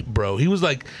rape, bro. He was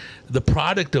like the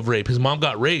product of rape. His mom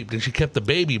got raped and she kept the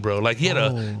baby, bro. Like he had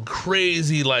a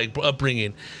crazy like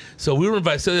upbringing. So we were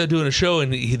invited to doing a show,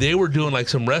 and they were doing like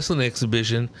some wrestling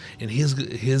exhibition, and his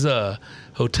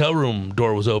hotel room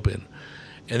door was open.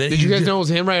 And then did you guys know it was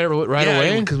him right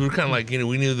away? Because we were kind of like,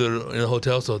 we knew they were in the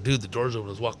hotel, so dude, the door's open.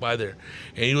 Let's walk by there.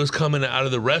 And he was coming out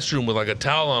of the restroom with like a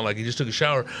towel on, like he just took a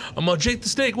shower. I'm like, Jake the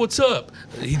Snake, what's up?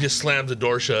 He just slams the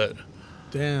door shut.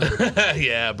 Damn.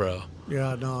 Yeah, bro.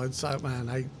 Yeah, no, it's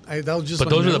man. I that was just. But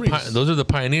my those are the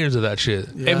pioneers of that shit.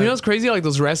 Yeah. And you know what's crazy? Like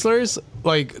those wrestlers,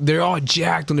 like they're all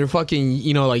jacked when they're fucking,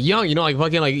 like young. Like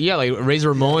fucking, like like Razor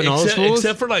Ramon and all those fools.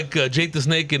 Except for like Jake the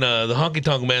Snake and the Honky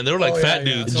Tonk Man, they were like fat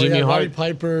dudes. Jimmy Hart. Roddy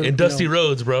Piper And Dusty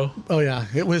Rhodes, bro. Oh yeah,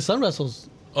 his son wrestles.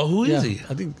 Oh, who is he?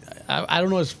 I think I don't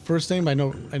know his first name. But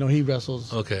I know he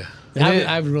wrestles. Okay. I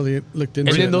haven't really looked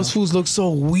into it. And then those no. fools look so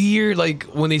weird. Like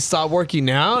when they stop working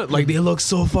out, like they look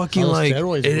so fucking Those like.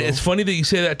 steroids, bro. It's funny that you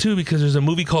say that too, because there's a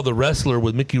movie called The Wrestler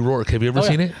with Mickey Rourke. Have you ever Oh, yeah.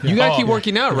 seen it? You gotta Oh, keep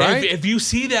working out, right? If you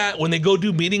see that when they go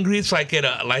do meet and greets, like at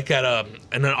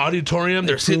an auditorium,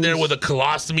 they're sitting there with a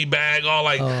colostomy bag, all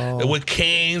like with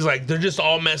canes, like they're just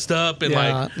all messed up and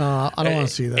Yeah, like. no, I don't want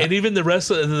to see that. And even the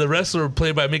wrestler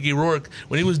played by Mickey Rourke,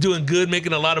 when he was doing good,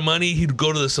 making a lot of money, he'd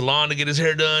go to the salon to get his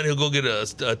hair done. He'll go get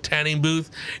a tanning booth,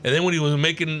 and then when he was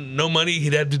making no money,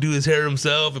 he'd have to do his hair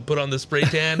himself and put on the spray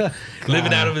tan,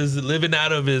 living out of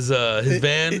his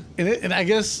van. And I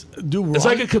guess It's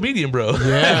like a comedian, bro.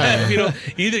 Yeah.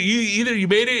 Either you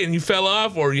made it and you fell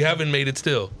off, or you haven't made it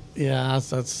still. yeah,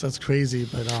 that's crazy.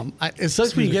 But it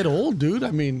sucks when you get old, dude. I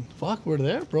mean, fuck, we're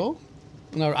there, bro.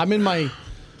 I'm in my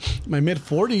mid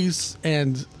 40s,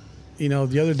 and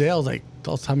the other day I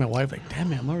was telling my wife, like, damn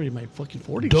man, I'm already in my fucking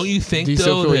 40s. Don't you think? Do you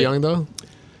still feel young though?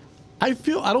 I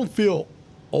don't feel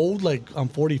old. Like I'm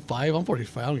 45. I'm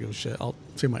 45. I don't give a shit. I'll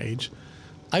say my age.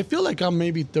 I feel like I'm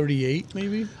maybe 38,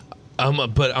 maybe.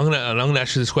 But I'm gonna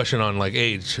ask you this question on like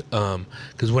age,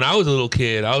 because when I was a little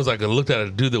kid, I was like, I looked at a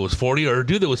dude that was 40 or a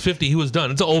dude that was 50. He was done.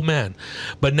 It's an old man.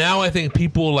 But now I think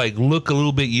people like look a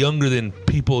little bit younger than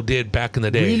people did back in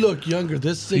the day. We look younger.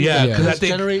 This thing, Yeah, 'cause I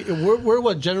think- we're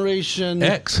what generation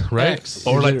X, right? X.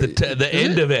 Or like the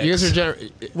end of X. You guys are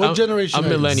What generation I'm are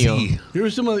you? millennial. Z.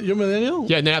 You're millennial.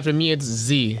 Yeah, and then after me it's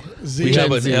Z. Z. We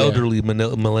have an Z, yeah. elderly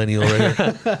millennial right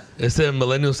here. It's a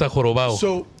millennial está jorobado.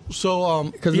 So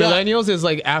Because millennials is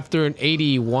like after an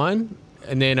 81,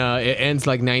 and then it ends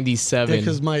like 97.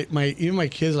 because my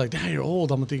kids are like, damn, you're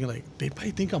old. I'm thinking like they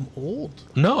probably think I'm old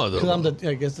No, because I'm the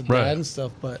Right. dad and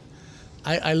stuff. But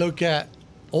I look at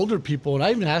older people and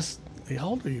I even ask, hey, how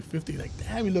old are you? 50? Like,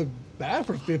 damn, you look bad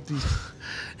for 50.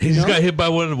 he just got hit by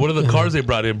one of the cars they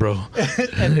brought in, bro.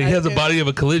 He has a body of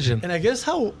a collision. And I guess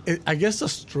the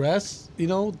stress,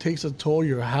 takes a toll.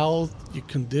 Your health, your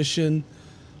condition,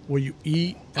 what you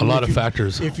eat. A lot if of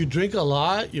factors. If you drink a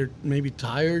lot, you're maybe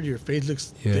tired. Your face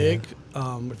looks Yeah. thick.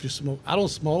 If you smoke, I don't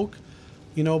smoke,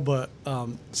 but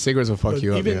Cigarettes will fuck but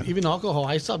you even up. Yeah. even alcohol.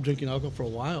 I stopped drinking alcohol for a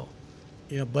while.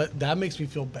 But that makes me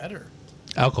feel better.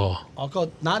 Alcohol. Alcohol,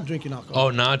 not drinking alcohol. Oh,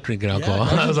 not drinking alcohol.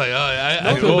 Yeah, I was like, I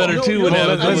No, feel better no, too. no, when no,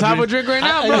 I Let's have a drink right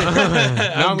now, bro.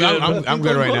 I'm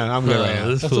good right now. I'm good right now.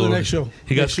 This That's fool. for the next show.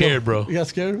 He got Next show. scared, bro. You got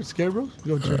scared? Scared, bro?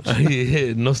 Go drink.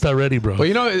 No, está ready, bro. But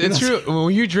it's true.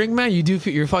 When you drink, man, you do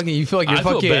feel you feel like you're I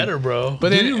fucking feel better, bro. But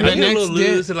then you the get a next little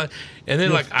day, loose and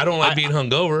then I don't like being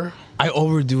hungover. I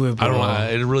overdo it, bro. I don't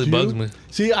like it. Really Do bugs you? me.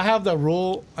 See, I have that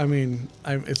rule. I mean,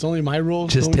 it's only my rule.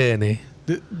 Just Don't- 10, eh?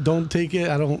 Don't take it.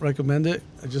 I don't recommend it.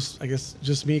 I guess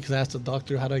just me, because I asked the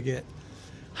doctor, how do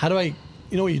I,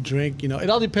 when you drink, it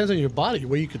all depends on your body,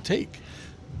 what you could take.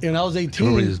 And I was 18,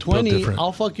 Everybody's built 20, different.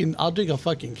 I'll drink a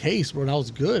fucking case, bro, and I was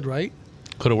good, right?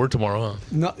 Could have worked tomorrow, huh?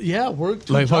 No, yeah, work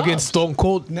two Like fucking jobs. Stone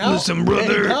Cold. Now, Listen,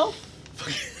 brother. hey, now,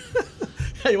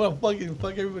 hey, you want to fucking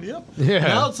fuck everybody up? Yeah.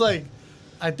 Now it's like,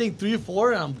 I think 3 or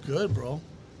 4, and I'm good, bro.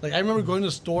 Like, I remember going to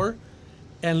the store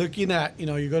and looking at,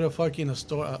 you go to fucking a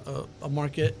store, a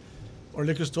market, or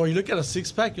liquor store, you look at a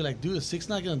 6-pack, you're like, dude, a 6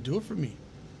 not gonna do it for me,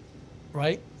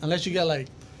 right? Unless you get like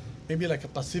maybe like a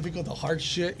Pacifico, the hard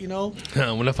shit, you know?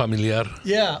 Una familiar.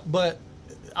 Yeah, but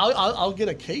I'll get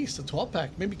a case, a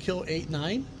 12-pack, maybe kill 8,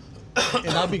 9, and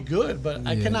I'll be good. But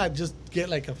I cannot just get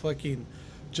like a fucking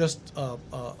just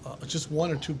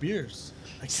 1 or 2 beers.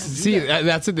 I can't See, do that.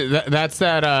 that's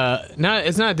that. Not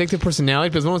it's not addictive personality,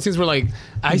 but it's one of those things where like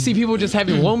I see people just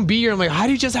having one beer. I'm like, how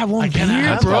do you just have one beer,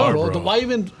 Have bro? that, Why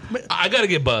even? I gotta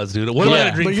get buzzed, dude. What am I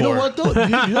gonna drink But you for? know what though? You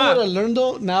know what I learned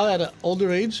though now at an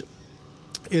older age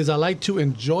is I like to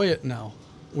enjoy it now.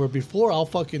 Where before I'll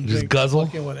fucking Just drink guzzle?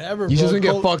 fucking whatever. You bro. just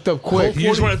gonna get fucked up quick. You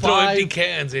just want to throw 45, empty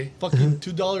cans, eh? Fucking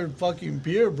 $2 fucking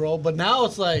beer, bro. But now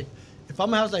it's like if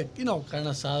I'm gonna have like kind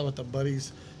of salad with the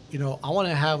buddies, I want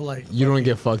to have like You don't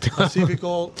get fucked up.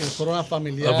 Pacifico and Corona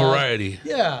Familiar. A variety.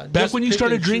 Yeah. Back just when you pick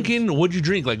started and choose. drinking, what'd you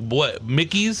drink? Like what?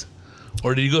 Mickey's?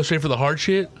 Or did you go straight for the hard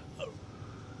shit?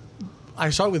 I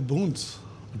started with Boone's.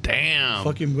 Damn.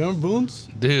 Fucking remember Boone's?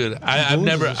 Dude, I've Boone's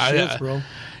never. is the shits, bro.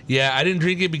 Yeah, I didn't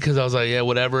drink it because I was like, yeah,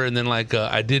 whatever. And then like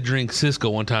I did drink Cisco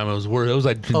one time. It was worse. It was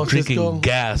like drinking Cisco?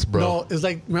 gas, bro. No, it's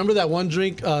like remember that one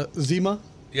drink, Zima?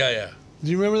 Yeah. Do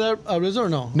you remember that, Rizzo, or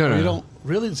no? No, no, You no. don't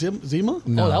really Zima?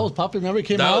 No. Oh, that was popular. Remember it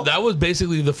came out? That was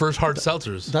basically the first hard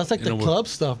seltzers. That's like the club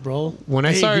stuff, bro. When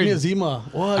I hey, started- give me a Zima.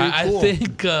 Wow, I cool.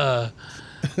 think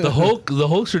the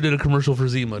Hulkster did a commercial for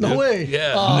Zima. No dude. way.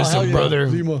 Yeah. Oh, Listen, hell yeah. brother.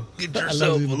 Zima. Get I love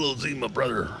yourself a Zima. little Zima,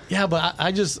 brother. Yeah, but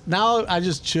I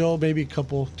just chill, maybe a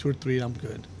couple, 2 or 3, and I'm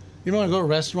good. You know, when I go to a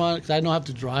restaurant, because I don't have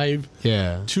to drive.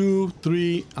 Yeah. 2,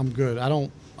 3, I'm good. I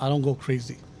don't go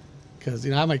crazy, because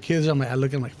I have my kids. I look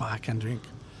at them like, fuck, I can't drink.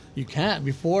 You can't.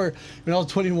 Before, when I was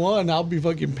 21, I'll be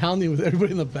fucking pounding with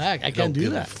everybody in the back. I can't do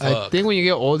give a that. fuck. I think when you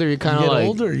get older, you kind You of get like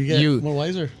older, you get more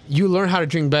wiser. You learn how to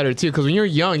drink better too. Because when you're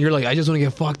young, you're like, I just want to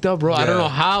get fucked up, bro. I don't Yeah. know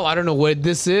how. I don't know what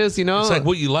this is. It's like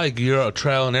what you like. You're a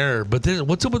trial and error. But then,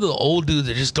 what's up with the old dudes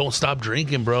that just don't stop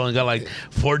drinking, bro, and got like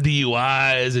 4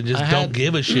 DUIs and just don't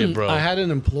give a shit, bro? I had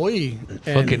an employee. and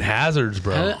Fucking hazards,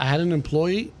 bro. I had an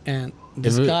employee, and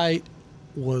this Is it- guy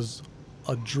was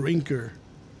a drinker.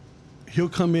 He'll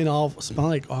come in all smell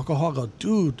like alcohol. I go,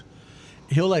 dude.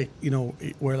 He'll wear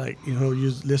he'll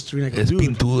use Listerine. I go, Es dude.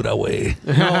 pintura, way.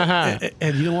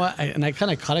 And you know what? I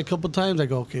kind of caught it a couple times. I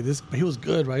go, okay, he was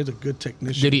good, right? He was a good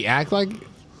technician. Did he act like?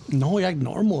 No, he act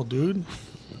normal, dude.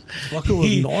 Fucking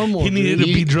was normal. He needed dude.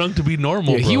 to be drunk to be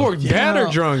normal, Yeah, bro. he worked better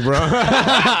drunk, bro.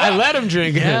 I let him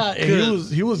drink. Yeah, and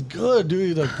he was good,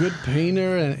 dude. He's a good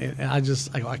painter, and I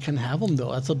go, I can't have him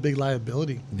though. That's a big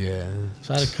liability. Yeah.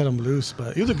 So I had to cut him loose.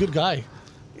 But he was a good guy.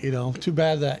 Too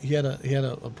bad that he had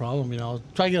a problem.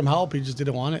 Try to get him help. He just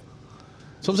didn't want it.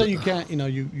 Sometimes you can't.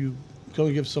 You can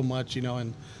only give so much.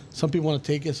 And some people want to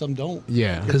take it, some don't.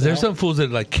 Yeah. Because there's some fools that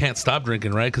like can't stop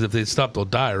drinking, right? Because if they stop, they'll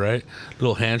die, right?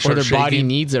 Little hand Or start their shaking. body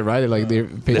needs it, right? Like they're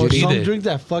Or need some it. drink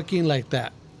that fucking like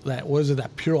that. What is it?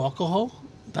 That pure alcohol?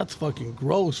 That's fucking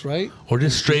gross, right? Or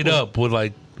just straight up with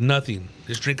like nothing.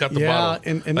 Just drink out the Yeah,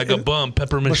 bottle. and- like a bum,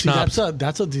 peppermint But see, schnapps.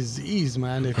 that's a disease,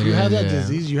 man. If you have that Yeah.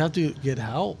 disease, you have to get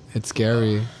help. It's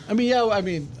scary. I've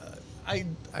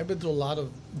been through a lot of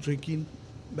drinking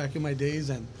back in my days,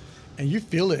 and you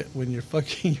feel it when your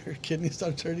kidneys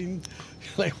start turning.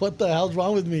 You're like, what the hell's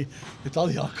wrong with me? It's all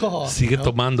the alcohol. Sigue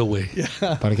tomando,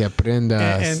 güey. Para que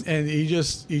aprendas. And you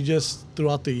just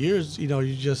throughout the years, you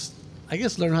just I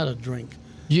guess learn how to drink.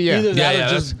 Yeah. Either that Yeah, or yeah,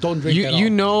 just don't drink at all. You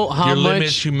know how Your much.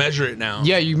 limits, you measure it now.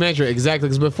 Yeah, you measure it, exactly.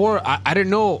 Because before, I didn't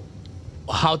know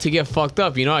how to get fucked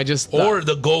up. I just thought- Or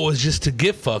the goal was just to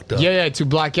get fucked up. yeah, to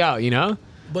black out.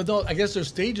 But no, I guess there's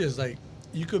stages. Like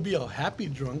you could be a happy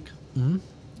drunk. Mm-hmm.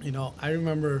 I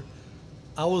remember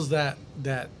I was that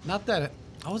not that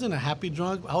I wasn't a happy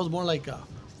drunk. I was more like a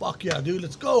fuck yeah, dude,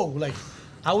 let's go. Like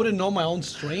I wouldn't know my own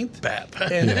strength. Bap.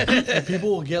 And people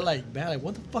will get like mad, like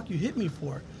what the fuck you hit me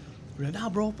for? We're like, nah,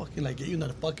 bro, fucking like get you in the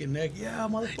fucking neck. Yeah,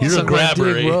 motherfucker. You're a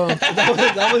grabber, Dick, eh? bro.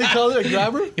 that what he called it, a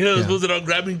grabber? You know those fools that are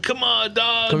grabbing, come on,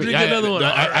 dog, drink I- another one.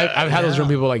 I've had those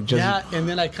drunk people like just. Yeah, and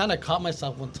then I kind of caught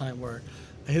myself one time where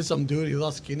I hit some dude. He was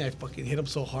all skinny. I fucking hit him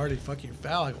so hard he fucking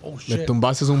fell. I go, oh Le shit.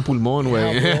 tumbaste un pulmón,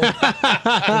 Yeah, güey.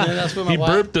 bro. And then that's when my He wife,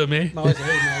 burped him, eh? my wife's like,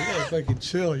 hey man, you gotta fucking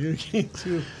chill. You're getting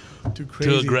too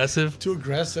crazy. Too aggressive? Too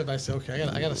aggressive. I said, okay,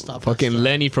 I gotta stop. that Fucking stuff.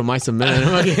 Lenny from Ice and Man.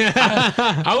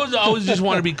 I always just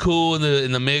want to be cool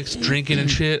in the mix, drinking and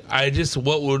shit.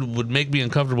 What would make me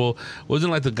uncomfortable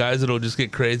wasn't like the guys that'll just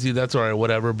get crazy. That's all right,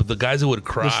 whatever. But the guys that would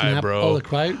cry, snap- bro. oh, the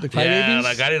cry yeah, babies?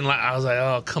 like I didn't like. I was like,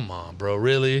 oh come on, bro,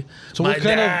 really? So My what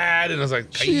kind of- dad, and I was like,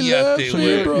 She "Cállate, loves So you,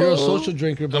 güey." bro. you're a social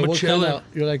drinker, but I'm a what chiller. kind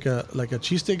of? You're like a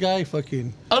cheesesteak guy,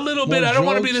 fucking. A little bit. More I don't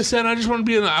want to be drugs? the center. I just want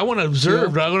to be. I want to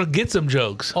observe. Bro. I want to get some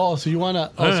jokes. Oh, Oh, so you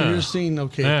wanna? Oh, so Yeah. you're seeing?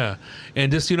 Okay, Yeah.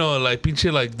 And just, like,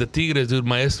 pinche, like, the Tigres, dude,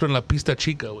 maestro en la pista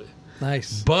chica, güey.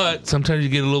 nice. But sometimes you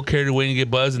get a little carried away and you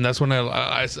get buzzed, and that's when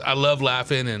I love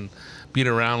laughing and being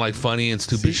around, like, funny and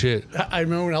stupid shit. I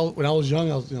remember when I was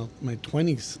young, I was my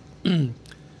 20s.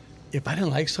 If I didn't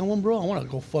like someone, bro, I want to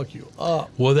go fuck you up.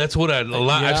 Well, that's what I've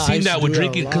I seen used that to with do that a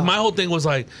drinking, because lot. my whole thing was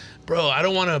like, bro, I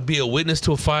don't want to be a witness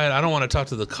to a fight. I don't want to talk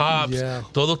to the cops. Yeah.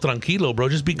 Todo tranquilo, bro.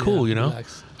 Just be cool, Yeah, you know?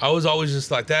 relax. I was always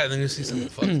just like that, and then you see something,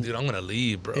 fuck, dude, I'm going to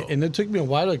leave, bro. And it took me a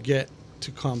while to get to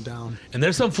calm down. And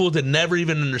there's some fools that never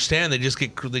even understand. They just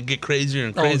get crazier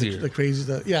and crazier. The crazy,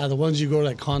 the ones you go to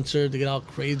like concert, they get all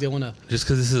crazy. They want to. Just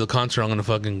because this is a concert, I'm going to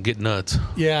fucking get nuts.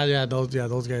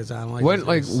 Those guys. I don't like. Those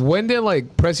guys. When did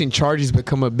like pressing charges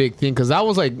become a big thing? Because that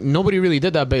was like nobody really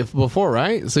did that before,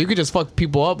 right? So you could just fuck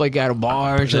people up like at a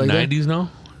bar and shit The like that. 90s, no?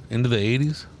 Into the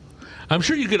 80s? I'm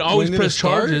sure you could always When did it press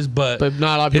start? charges, but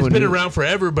not a lot of people it's been knew. around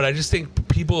forever. But I just think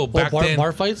people back then,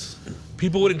 bar fights.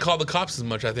 people wouldn't call the cops as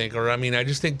much, I think. Or, I mean, I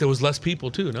just think there was less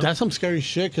people, too, no? That's some scary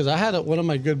shit. Because I had one of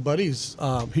my good buddies.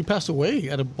 He passed away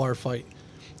at a bar fight.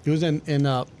 He was in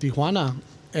Tijuana,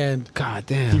 and God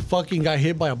he damn. fucking got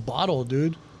hit by a bottle,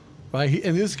 dude. Right?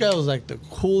 And this guy was like the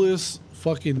coolest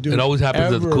fucking dude. It always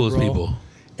happens to the ever, coolest bro. people.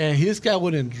 And this guy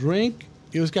wouldn't drink.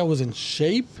 This guy was in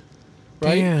shape,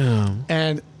 right? Damn.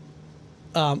 And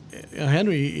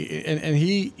Henry, and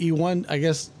he won. I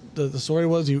guess the story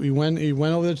was he went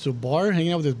over there to a bar,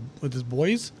 hanging out with his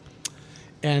boys,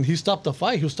 and he stopped the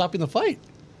fight. He was stopping the fight,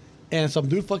 and some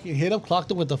dude fucking hit him,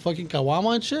 clocked him with the fucking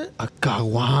kawama and shit. A The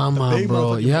kawama, big bro.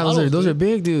 motherfucking Yeah, bottles, those are dude.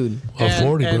 big, dude. Oh,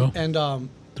 40, bro. And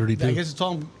 32. I guess he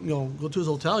told him, go to his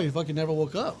hotel. He fucking never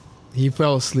woke up. He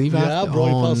fell asleep Yeah, after? bro,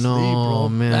 he Oh, fell asleep, no, bro.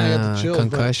 man. I had to chill, but-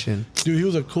 Concussion. Dude, he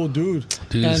was a cool dude.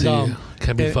 Dude, and, see,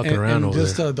 can't be fucking around and over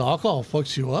just, there. the alcohol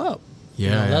fucks you up.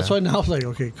 Yeah, That's yeah. why now I was like,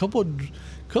 okay, couple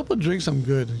drinks, I'm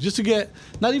good. Just to get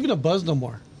not even a buzz no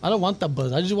more. I don't want that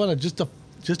buzz. I just want to just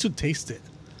to taste it.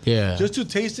 Yeah. Just to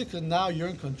taste it, because now you're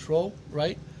in control,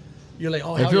 right? You're like,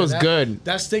 oh, It hell feels yeah, good.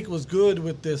 That steak was good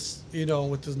with this,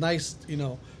 with this nice,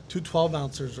 2 12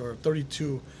 ounces or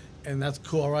 32, and that's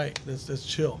cool. All right, let's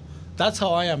chill. That's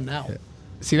how I am now.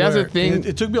 See, that's the Where thing.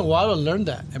 It took me a while to learn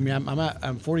that. I mean,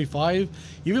 I'm 45.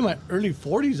 Even in my early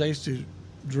 40s, I used to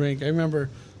drink. I remember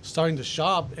starting to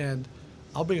shop, and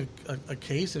I'll bring a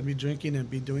case and be drinking and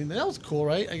be doing that. That was cool,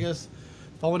 right? I guess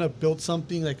if I want to build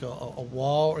something like a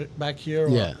wall back here,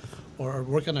 or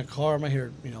work on a car, I'm out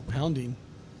here, pounding.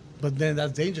 But then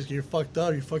that's dangerous. You're fucked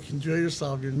up. You fucking drill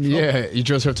yourself. You're in trouble. Yeah, you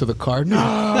drove her to the car. No.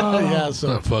 Yeah.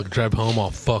 So Fuck, drive home all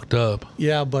fucked up.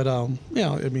 yeah, but I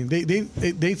mean,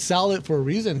 they sell it for a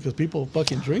reason because people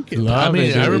fucking drink it. Love I mean,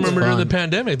 it, I dude. remember It's during the fun.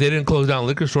 pandemic, they didn't close down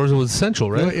liquor stores. It was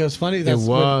essential, right? It was funny. That's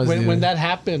was, when dude. that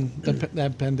happened,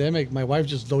 that pandemic. My wife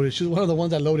just loaded. She was one of the ones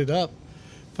that loaded up,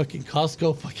 fucking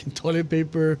Costco, fucking toilet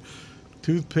paper,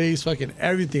 toothpaste, fucking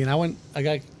everything. And I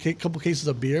got a couple cases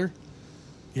of beer.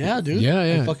 Yeah, dude. Yeah,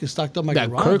 yeah. I fucking stocked up my That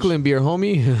garage. Kirkland beer,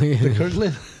 homie. The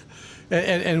Kirkland.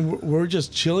 And we're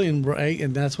just chilling, right?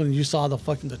 And that's when you saw the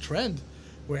trend,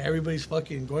 where everybody's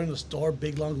fucking going to the store,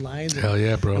 big long lines. Hell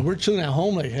yeah, bro. And we're chilling at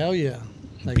home, like hell yeah.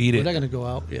 Like, Beat we're it. not gonna go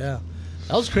out. Yeah,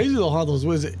 that was crazy though. How those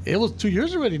was it was 2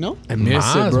 years already? No, I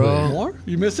miss it, Miles, bro. man. more.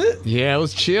 You miss it? Yeah, it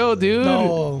was chill, dude.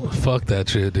 No. Fuck that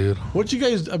shit, dude. What you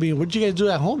guys? I mean, what you guys do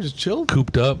at home? Just chill,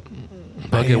 Cooped up.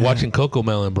 Fucking watching Coco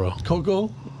Melon, bro.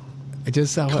 Coco. I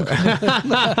just saw That's I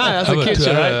a have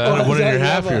kitchen, right? I had a 1 and a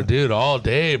half Yeah, year, dude, all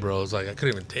day, bro. It's like I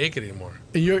couldn't even take it anymore.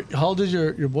 And how old is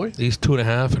your boy? He's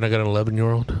 2.5, and I got an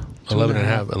 11-year-old. 11 and a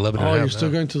half. 11 and a Oh, half you're still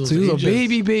now. going to those So he was ages.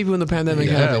 a baby when the pandemic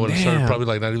Yeah, happened. when it started, Damn. probably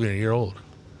like not even a year old.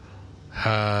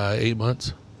 8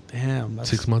 months, Damn,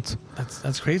 6 months.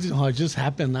 That's crazy how it just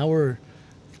happened. Now we're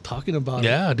talking about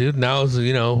Yeah, dude. Now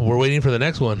we're waiting for the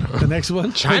next one. it. The next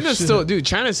one. China's Shit.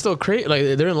 China's still crazy.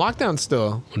 Like they're in lockdown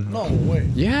still. No way.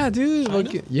 Yeah, dude. China?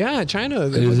 Like, yeah, China.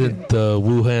 Is it the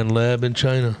Wuhan lab in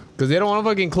China? Because they don't want to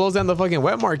fucking close down the fucking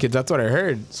wet markets. That's what I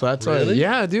heard. So that's why. Really?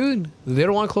 Yeah, dude. They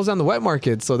don't want to close down the wet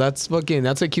markets. So that's what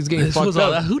keeps getting This fucked was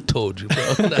all that. up. Who told you, bro?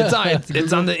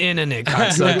 It's on the internet,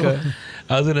 cocksucker.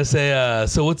 I was gonna say.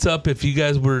 So what's up if you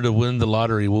guys were to win the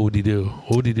lottery? What would you do?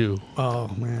 What would you do? Oh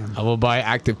man. I will buy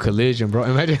active collision, bro.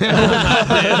 Imagine. So,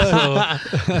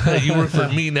 you work for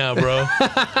me now, bro.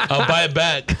 I'll buy it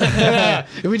back.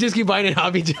 If we just keep buying it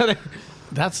off each other.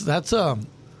 That's a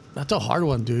hard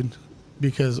one, dude.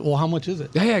 Because how much is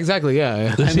it? Yeah, exactly.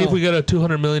 Yeah. Let's I see if know. we got a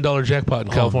 $200 million jackpot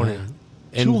in California. man.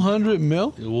 And 200 mil.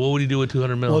 What would you do with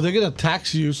 200 mil? Well, they're gonna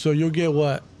tax you, so you'll get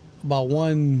what about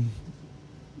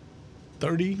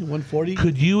 130, 140.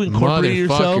 Could you incorporate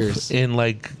yourself Motherfuckers. and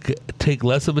take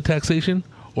less of a taxation,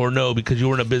 or no? Because you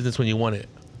were in a business when you won it.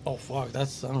 Oh fuck, I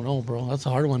don't know, bro. That's a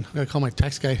hard one. I gotta call my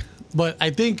tax guy. But I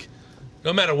think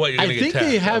No matter what, you're gonna I get think taxed.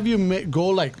 they have you go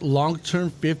like long term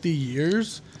 50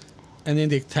 years, and then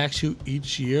they tax you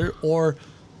each year, or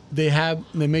they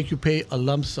make you pay a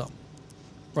lump sum,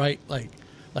 right?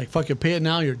 Like fucking pay it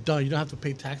now, you're done. You don't have to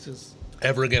pay taxes.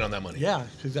 ever again on that money. Yeah,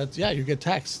 because you get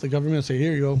taxed. The government will say,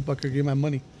 here you go, fucker, give me my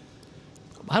money.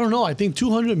 I don't know. I think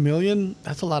 200 million.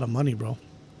 That's a lot of money, bro.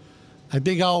 I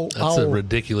think That's a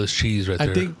ridiculous cheese right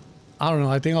there. I don't know.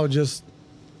 I think I'll just,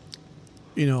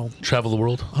 Travel the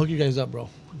world. hook you guys up, bro.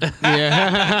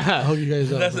 Yeah. I'll hook you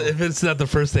guys up. bro. If it's not the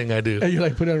first thing I do. And you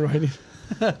like put it in writing.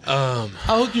 I'll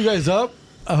hook you guys up.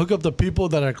 I'll hook up the people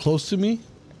that are close to me,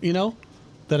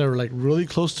 that are like really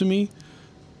close to me.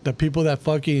 The people that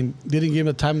fucking didn't give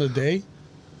me the time of the day.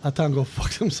 I tell them go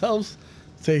fuck themselves.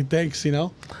 Say thanks,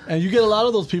 And you get a lot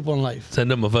of those people in life. Send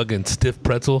them a fucking stiff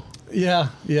pretzel. Yeah.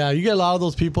 You get a lot of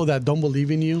those people that don't believe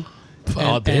in you.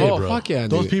 All day, Oh, bro. fuck yeah,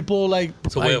 Those dude. people like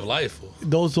It's a way of life.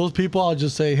 those people. I'll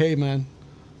just say, hey man,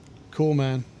 cool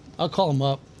man. I'll call them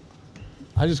up.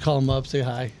 I just call them up, say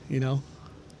hi.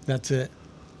 That's it.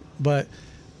 But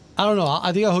I don't know.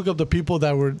 I think I'll hook up the people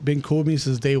that were been cool with me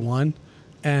since day one,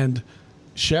 and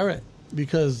share it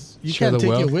because you Share can't the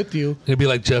take wealth. it with you. It'd be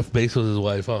like Jeff Bezos'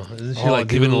 wife, huh? Isn't she Oh, like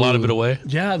giving a lot of dude. it away?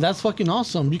 Yeah, that's fucking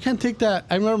awesome. You can't take that.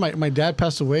 I remember my dad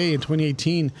passed away in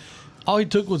 2018. All he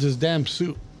took was his damn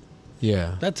suit.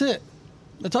 Yeah. That's it.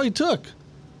 That's all he took.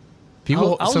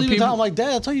 People. I was some even people. talking like, Dad,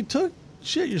 that's all you took?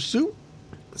 Shit, your suit?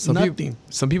 Some Nothing. people,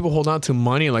 some people hold on to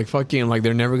money like fucking like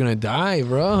they're never gonna die,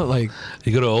 bro. Like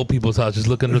You go to old people's house, just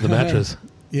look under the mattress.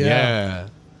 Yeah.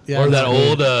 Or that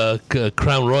that's- old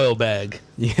Crown Royal bag.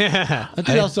 yeah. I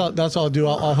think that's all I'll do.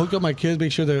 I'll hook up my kids,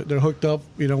 make sure they're hooked up.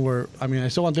 I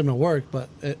still want them to work, but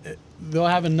they'll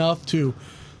have enough to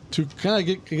kind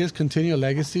of continue a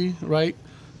legacy, right?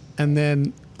 And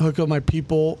then hook up my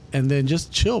people, and then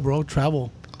just chill, bro.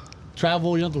 Travel. You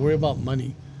don't have to worry about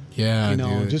money. Yeah.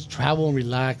 Dude. Just travel and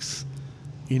relax.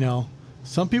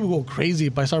 Some people go crazy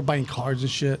if I start buying cars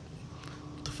and shit.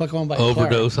 What the fuck am I buying?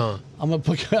 Overdose, huh? I'm gonna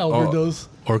put overdose.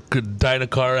 Or could die in a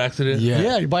car accident. Yeah.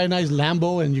 Yeah, you buy a nice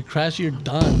Lambo and you crash, you're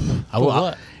done. I will- For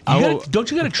what?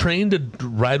 Don't you got to train to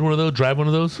ride one of those, drive one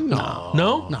of those? No.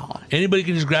 No. Anybody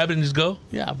can just grab it and just go?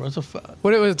 Yeah, bro. It's a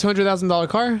What it was, a $200,000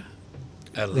 car?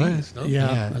 At least, no? yeah,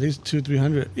 Yeah. at least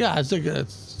 200-300. Yeah, it's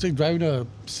like driving a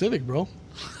Civic, bro.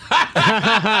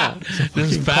 Just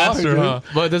fucking car, faster, dude. huh?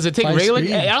 But does it take By regular?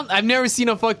 speed. I've never seen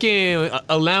a fucking a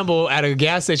Lambo at a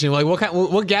gas station. Like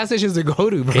what gas stations to go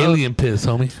to, bro? Alien piss,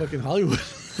 homie. Fucking Hollywood.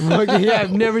 Fucking, yeah,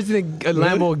 I've never seen a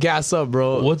Lambo gas up,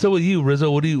 bro. What's up with you, Rizzo?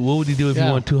 What would you do if you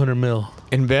Yeah. won 200 mil?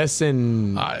 Invest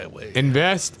in Wait.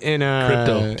 invest in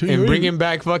Crypto. Dude, and you bringing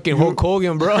back fucking Hulk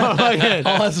Hogan, bro. Fucking-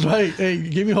 Oh, that's right. Hey,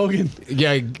 give me Hogan.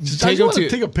 yeah, I take just him want to to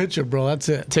take a picture, bro. That's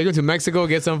it. take him to Mexico,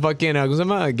 get some fucking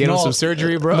get him some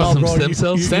surgery, bro. No, Some bro, stem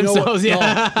cells? Stem know what? cells,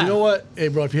 yeah. No, you know what? Hey,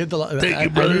 bro, if you hit the... Thank I, you,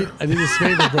 brother. I need this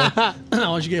favor, bro. I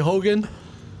want you to get Hogan.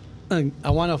 And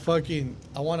I want to fucking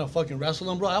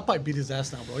wrestle him, bro. I'll probably beat his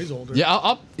ass now, bro. He's older. Yeah,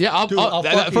 I'll Dude, I'll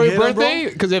fucking for your hit him, bro. birthday.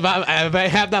 Because if I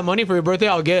have that money for your birthday,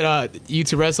 I'll get you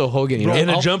to wrestle Hogan. You know, In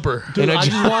a I'll- jumper. Dude, And I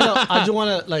just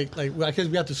wanna like I guess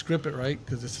we have to script it, right?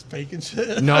 Because it's fake and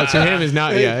shit. no, to him is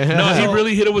not. Hey, Yeah, No, he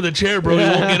really hit it with a chair, bro. He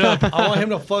won't get up. I want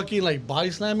him to fucking like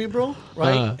body slam me, bro.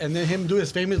 Right? Uh-huh. And then him do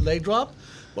his famous leg drop.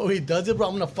 But when he does it, bro,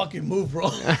 I'm gonna fucking move, bro.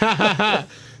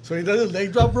 So when he does his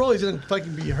leg drop, bro, he's gonna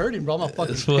fucking be hurting, bro. I'm gonna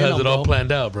fucking This fool pin has him, it all bro.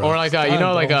 planned out, bro. or like you fine,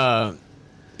 know, bro.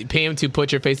 you pay him to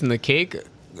put your face in the cake,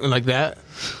 like that.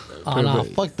 Oh, no,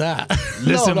 fuck that.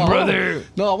 Listen, no, brother.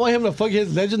 No, I want him to fuck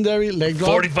his legendary leg drop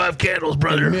 45 candles,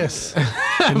 brother. and miss. To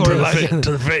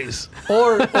the face.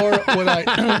 or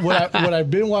what I've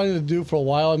been wanting to do for a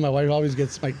while, and my wife always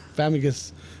gets, my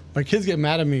kids get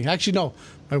mad at me. Actually, no,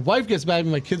 my wife gets mad at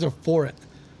me. My kids are for it,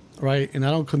 right? And I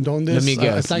don't condone this. Let me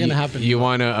guess. It's not gonna happen. You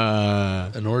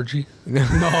wanna An orgy? no,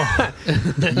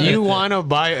 you wanna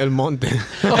buy El Monte?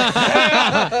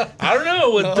 I don't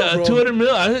know. With bro. 200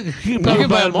 mil, I think you can probably can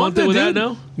buy buy a a month month, with that dude.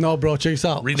 now. no, bro. Check this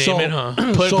out. Rename it, huh?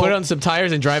 Put on some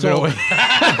tires and drive it so- away.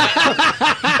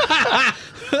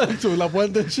 To La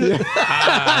Puente and shit.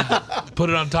 Put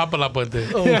it on top of La Puente.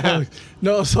 Oh, fuck.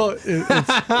 No, so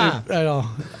I know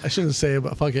I shouldn't say it,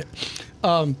 but fuck it.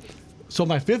 So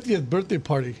my 50th birthday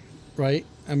party, right?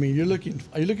 I mean,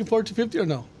 are you looking forward to 50 or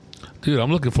no? Dude,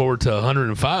 I'm looking forward to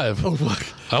 105. Oh fuck.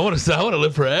 I want to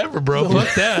live forever, bro.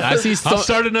 Fuck that. I see I'll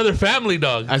start another family,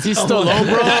 dog. I see Stallone,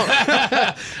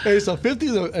 bro. Hey, so 50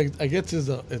 is I guess it's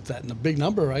that a big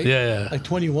number, right? Yeah, yeah. Like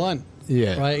 21.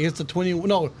 Yeah. Right. It's the 20.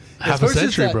 No, Half a first it's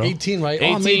century, at bro. 18, right?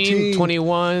 Oh, I'm 18,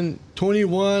 21.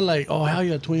 21. Like, oh hell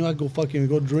yeah, 21. Go fucking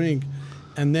go drink,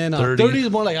 And then 30. 30 is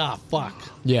more like, fuck.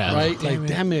 Yeah. Right?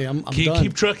 Damn it, I'm Keep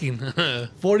done. trucking.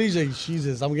 40 is like,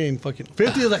 Jesus, I'm getting fucking.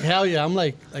 50 is like, hell yeah. I'm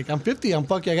like I'm 50. I'm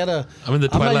fucking, I'm in the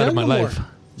not twilight of young my no more. life.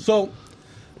 So,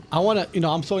 I want to,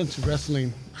 I'm so into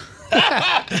wrestling.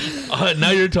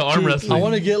 Now you're into arm wrestling. I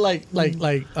want to get like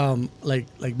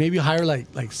maybe hire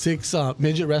like 6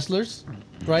 midget wrestlers,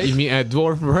 right? You mean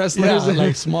dwarf wrestlers? Yeah,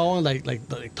 like small ones,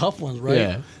 like tough ones, right?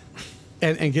 Yeah.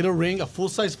 And get a ring, a full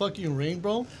size fucking ring,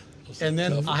 bro. And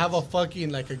then I have a fucking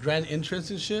like a grand entrance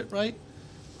and shit, right?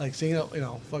 Like singing,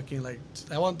 fucking like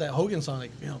I want that Hogan song,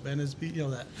 like Venice Beach,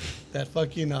 that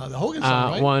fucking the Hogan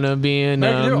song, right? I wanna be an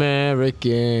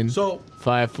American. So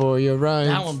fight for your rights.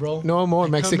 that one, bro. No more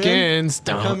Mexicans.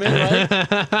 Come in,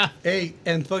 right? Hey,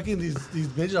 and fucking these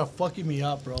midgets are fucking me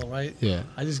up, bro, right? Yeah.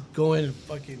 I just go in and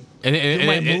fucking And do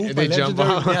my move, they my jump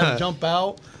legendary, out. jump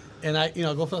out, and I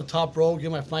go for the top row,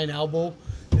 get my flying elbow,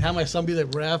 and have my son be the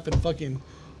ref and fucking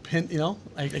pin,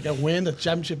 like I win the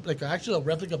championship, like actually a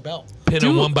replica belt. Pin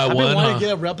them one by I've one. been wanting Huh? to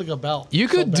get a replica belt. You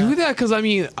so could bad. do that because I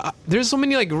mean, there's so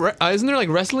many like, isn't there like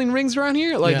wrestling rings around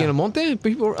here, like Yeah. in a Monte?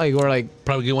 People like or like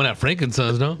Probably get one at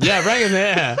Frankenstein's, no? yeah, right,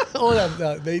 yeah.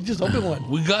 Oh, they just opened one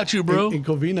We got you, bro. in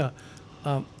Covina.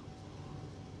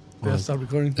 Yeah, stop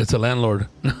recording. It's a landlord.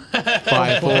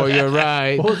 Fight for your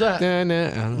right. What was that? I don't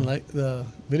know. Like the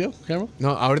video camera.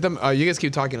 No, ahorita, you guys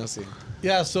keep talking. I'll see.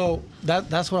 Yeah, so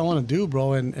that's what I want to do,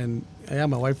 bro. And yeah,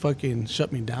 my wife fucking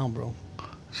shut me down, bro.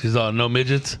 She's all no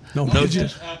midgets. No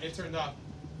midgets. It turned off.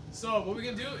 So what we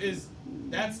can do is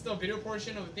that's the video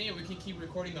portion of the thing, and we can keep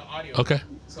recording the audio. Okay.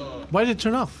 So Why did it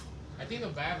turn off? I think the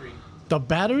battery. The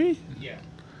battery? Yeah.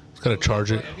 It's gotta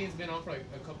charge it. I think it's been on for like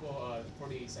a couple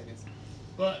 48 seconds.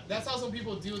 But that's how some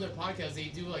people do their podcast. They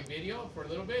do like video for a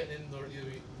little bit, and then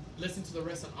they listen to the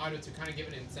rest on audio to kind of give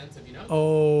it an incentive,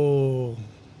 Oh,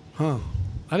 huh.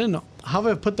 I didn't know. How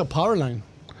have I put the power line?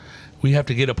 We have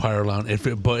to get a power line,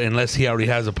 but unless he already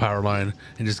has a power line,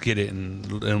 and just get it and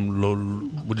we'll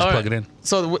just plug it in.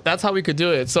 So that's how we could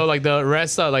do it. So like the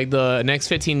rest, like the next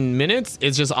 15 minutes,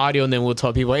 it's just audio, and then we'll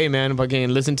tell people, hey man, fucking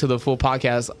listen to the full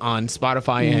podcast on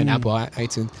Spotify and Apple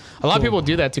iTunes. A lot of people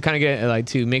do that to kind of get like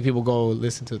to make people go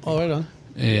listen to it. Oh, right on.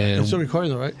 And It's still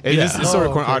recording though, right? It's still Oh,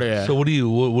 recording okay. audio. Yeah. so what are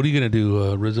you gonna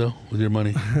do, Rizzo, with your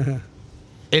money?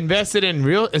 Invested in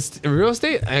real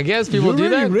estate? I guess people You're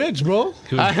do really that. rich, bro.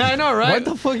 I know, right? What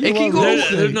the fuck you It can want go. real There's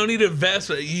estate? no need to invest.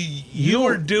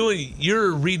 You're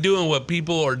redoing what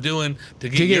people are doing to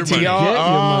get your money. Get your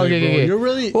money, okay, bro. okay. You're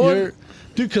really, Well- dude.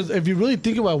 Because if you really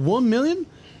think about 1 million,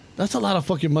 that's a lot of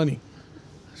fucking money.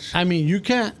 I mean, you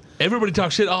can't. Everybody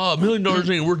talks shit. Oh, $1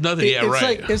 million ain't worth nothing. Yeah, it's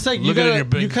right. It's like you Look at it in gotta, your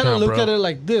bank you kind of account, look bro. at it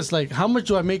like this: like, how much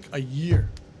do I make a year?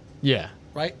 Yeah.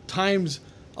 Right, times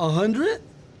 100.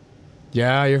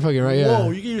 Yeah, you're fucking right. Yeah. Whoa,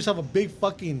 you get yourself a big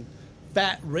fucking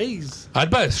fat raise. I'd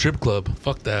buy a strip club.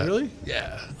 Fuck that. Really?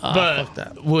 Yeah. But fuck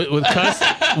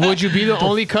that. would you be the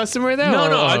only customer there? No, or-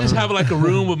 no. I or- just have like a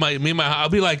room with me and my. I'll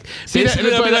be like, See,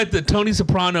 basically, that's I'll be why like the Tony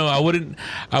Soprano. I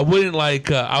wouldn't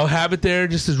like. I'll have it there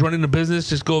just as running the business.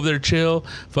 Just go over there, chill,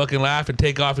 fucking laugh, and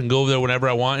take off and go over there whenever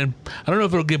I want. And I don't know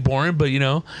if it'll get boring, but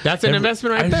That's an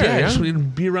investment right there, yeah.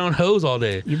 Just be around hoes all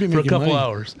day You'd be for a making couple money.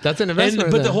 hours. That's an investment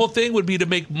But right the there. whole thing would be to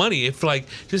make money, if like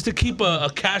just to keep a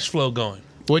cash flow going.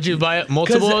 Would you buy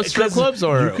multiple strip 'cause clubs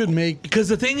or? You could make. Because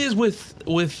the thing is with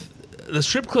the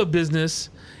strip club business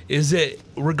is that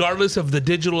regardless of the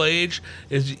digital age,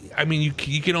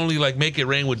 you can only like make it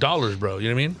rain with dollars, bro. You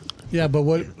know what I mean? Yeah, but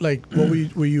what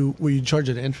will you charge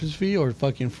an entrance fee or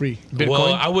fucking free? Bitcoin?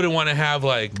 Well, I wouldn't want to have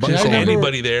like See, I just remember-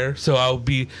 anybody there, so I'll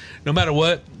be no matter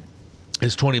what.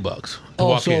 It's $20 to Oh,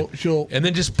 walk so in, she'll- and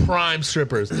then just prime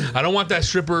strippers. I don't want that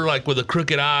stripper like with a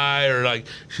crooked eye or like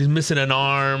she's missing an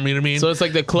arm. You know what I mean? So it's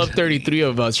like the Club 33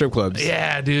 of strip clubs.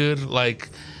 yeah, dude. Like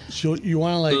You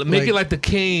want to like make it like the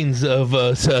Canes of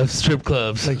strip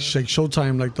clubs. like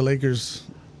Showtime, like the Lakers.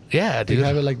 yeah, They dude.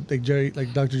 have it like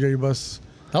Dr. Jerry Buss.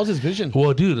 That was his vision.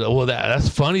 Well, dude, that's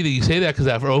funny that you say that because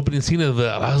after opening scene of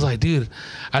I was like, dude,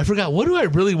 I forgot, what do I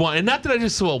really want? And not that I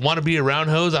just want to be around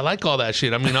hoes. I like all that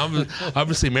shit. I mean, I'm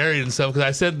obviously married and stuff because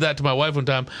I said that to my wife one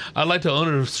time. I'd like to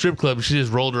own a strip club. And she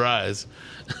just rolled her eyes.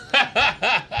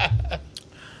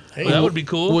 Well, that would be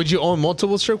cool. Would you own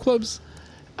multiple strip clubs?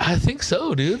 I think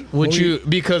so, dude. Would you,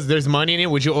 because there's money in it,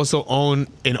 would you also own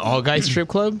an all guy strip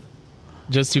club?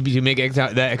 Just to make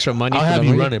that extra money? I'll for have the you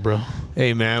money? run it, bro.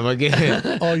 Hey, man,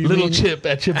 again. Oh, you Little mean, Chip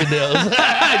at Chippendales.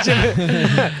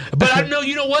 But I know,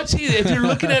 you know what? See, if you're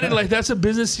looking at it like that's a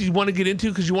business you want to get into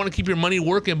because you want to keep your money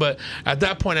working, but at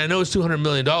that point, I know it's $200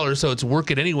 million, so it's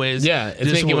working anyways. Yeah, it's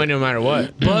Just making what- money no matter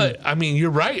what. But I mean, you're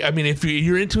right. I mean, if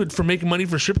you're into it for making money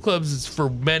for strip clubs, it's for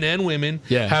men and women.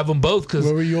 Yeah. Have them both because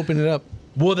where will you open it up?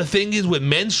 Well, the thing is with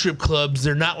men's strip clubs,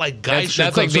 they're not like guy That's- strip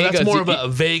that's clubs. like So that's Vegas. more of a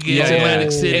Vegas, Yeah, yeah.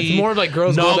 Atlantic City. It's more of like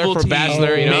girls go there for novelty,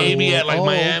 bachelor, you know? maybe at like Oh,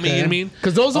 Miami. okay. You know what I mean?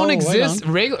 Because those don't Oh, right exist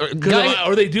on. regular.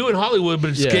 Or they do in Hollywood, but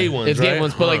it's gay ones. It's right? gay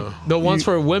ones, but like the ones You-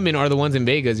 for women are the ones in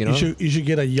Vegas. You know. You should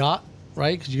get a yacht,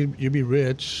 right? Because you'd be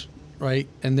rich, right?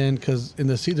 And then because in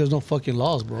the sea there's no fucking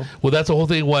laws, bro. Well, that's the whole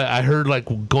thing. Why I heard like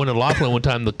going to Laughlin one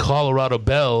time, the Colorado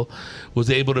Belle was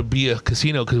able to be a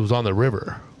casino because it was on the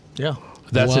river. Yeah.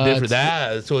 That's the What? difference.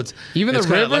 That so it's Even it's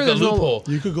the kinda river, like a there's no- loophole.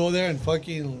 You could go there and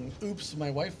fucking, oops, my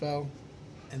wife fell,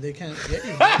 and they can't get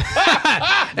you.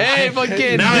 Hey,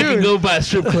 fucking Now I can dude. go by a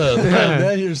strip club.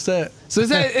 Then you're set. So is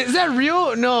that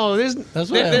real? No, there's. That's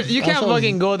what you that's can't what-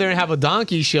 fucking go there and have a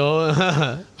donkey show.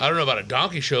 I don't know about a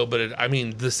donkey show, but I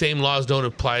mean the same laws don't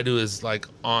apply to as like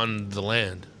on the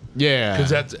land Yeah. because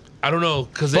that's I don't know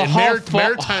because But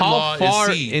maritime how law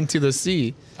far is sea. into the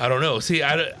sea? I don't know. See,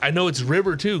 I know it's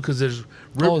river too because there's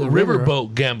Oh, the river.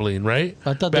 riverboat gambling, right?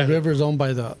 I thought Back- the river's owned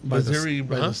by the Missouri,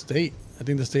 huh? the state. I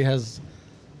think the state has.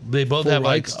 They both full have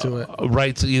like rights to it.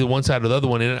 rights either one side or the other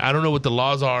one. And I don't know what the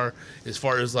laws are as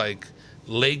far as like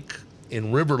lake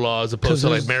and river laws opposed 'Cause to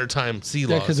like there's- maritime sea Yeah,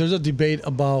 laws. because there's a debate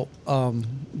about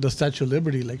the Statue of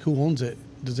Liberty. Like, who owns it?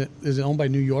 Is it owned by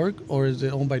New York or is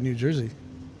it owned by New Jersey?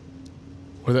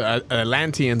 Or the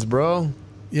Atlanteans, bro.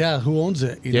 Yeah, who owns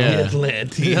it? You Yeah. know?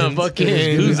 Atlanteans. Yeah, fucking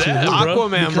Who's that, bro?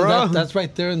 Aquaman, Because bro. that's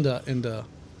right there in the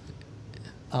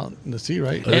out in the sea,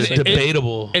 right? It's And-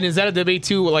 debatable. And is that a debate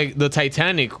too? Like the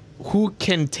Titanic, who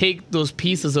can take those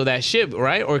pieces of that ship,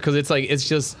 right? Or because it's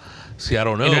just See, I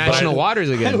don't know. international but waters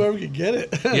again. Whoever can get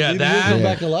it. Yeah, They that. come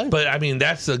back alive. But I mean,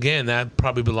 that's again, that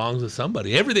probably belongs to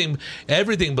somebody. Everything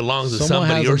belongs to Someone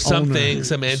somebody has or an owner. something,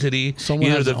 some entity, Someone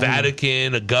either has the an owner.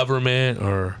 Vatican, a government,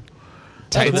 or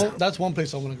That's one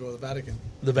place I want to go, the Vatican.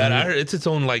 the Vatican. I heard it's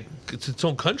its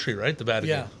own country, right? The Vatican.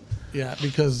 Yeah, yeah.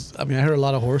 Because I mean, I heard a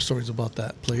lot of horror stories about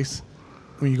that place.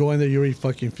 When you go in there, you already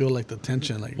fucking feel like the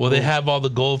tension. Like, Well, they oh, have all the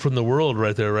gold from the world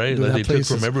right there, right? dude, That that they took place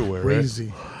from is everywhere, right?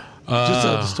 crazy. Just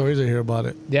the stories I hear about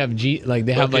it. They have they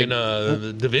have Fucking, like.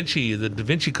 the Da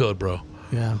Vinci Code, bro.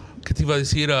 Yeah. ¿Qué te iba a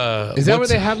decir? Is that where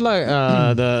what's- they have like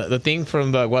the thing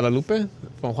from the Guadalupe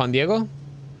from Juan Diego?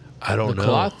 I don't the know.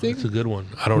 cloth thing? It's a good one.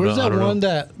 I don't Where's know. I that don't one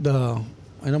know. that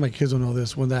I know my kids don't know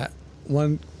this. When that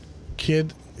one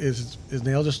kid his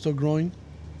nails are still growing.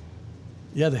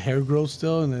 Yeah, the hair grows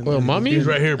still, and then Well, mummy? He's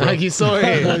right here, bro. Like he's so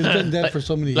He's been dead for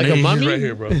so many Like years. a He's mummy? right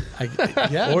here, bro.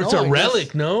 Yeah, Or it's no, a I guess-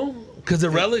 relic, no? Because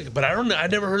the relic, but I don't know. I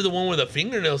never heard the one with a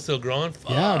fingernail still growing.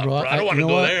 Fuck, Yeah, bro. I don't want you to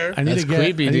know go what? there. I need That's to get.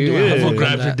 creepy, I need to do a dude. homework on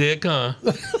Grabs your that. dick, huh?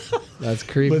 That's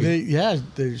creepy.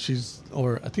 But she's,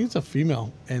 or I think it's a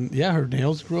female, and yeah, her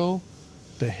nails grow,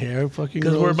 the hair fucking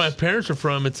Because grows. where my parents are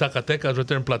from, in Zacatecas, right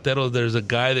there in Plateros, there's a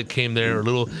guy that came there, a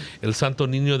little El Santo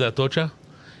Niño de Atocha,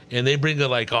 and they bring it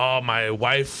like, oh, my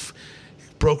wife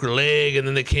broke her leg, and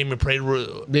then they came and prayed.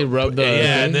 They rubbed the yeah,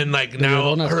 thing? and then like The now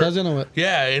Llorona's cousin or what?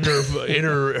 yeah, and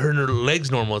her legs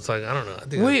normal. It's like I don't know. I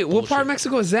think Wait, that's what part of bullshit.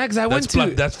 Mexico is that? Because I went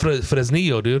to That's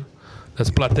Fresnillo, dude.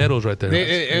 That's Plateros right there.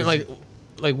 and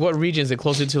like what region is it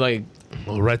closer to? Like,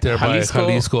 Oh, right there Jalisco? by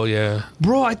Jalisco, yeah.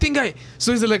 bro, I think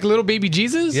so is it like a little baby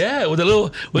Jesus? Yeah, with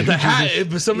the hat.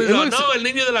 If somebody's It like, looks- no, el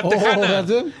niño de la Oh, tejana. that's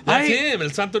him? That's him, el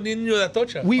santo niño de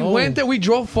Atocha. We went there. We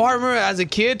drove farmer as a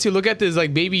kid to look at this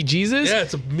like baby Jesus. Yeah,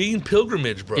 it's a mean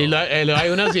pilgrimage, bro. Y hay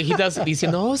unas viejitas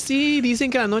diciendo, oh, sí, dicen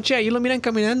que la noche ahí lo miran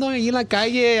caminando ahí en la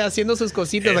calle haciendo sus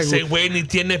cositas. Ese Like, güey ni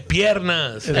tiene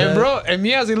piernas. and bro, and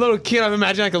me as a little kid, I'm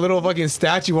imagining like a little fucking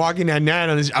statue walking at night.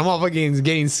 I'm all fucking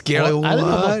getting scared. Well, Like, I didn't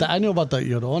know about what? that. I knew about the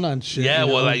Llorona and shit. Yeah,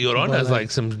 you well, know, like Llorona but, is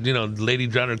like some, lady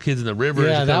drowned her kids in the river.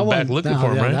 yeah, and she that comes one. back looking no, for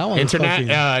him, yeah, right? That one was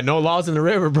fucking- No laws in the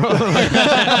river, bro.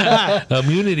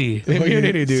 Immunity.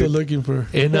 Immunity, dude. Still looking for.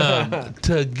 And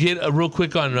to get real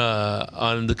quick on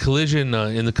the collision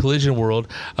in the collision world,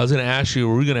 I was going to ask you,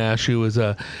 or we're going to ask you, is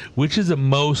which is the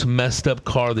most messed up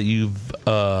car that you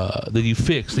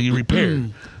fixed, that you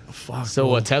repaired? Fuck. So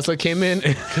what? Tesla came in.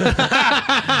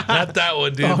 Not that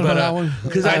one, dude. Oh, no, but that one.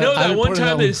 because I know I that one reported time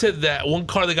that they one. said that one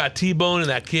car that got T-boned and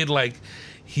that kid like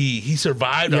he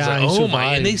survived. I was Yeah, like, he oh my!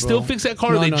 survived, And they still bro. fixed that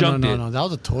car. Or they jumped no, it. No, that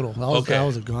was a total. Okay. That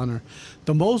was a goner.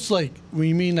 The most like when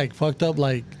you mean like fucked up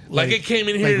like Like it came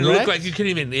in here like and it looked wrecked? like you couldn't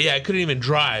even. Yeah, I couldn't even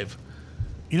drive.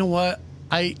 You know what?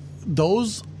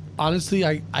 Those honestly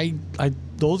I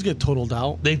those get totaled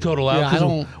out. They total out. Yeah, I 'Cause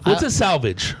don't- What's I- a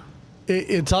salvage?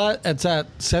 It's at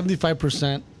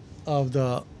 75% of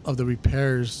the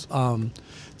repairs.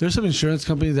 There's some insurance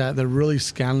companies that they're really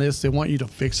scandalous. They want you to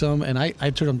fix them, and I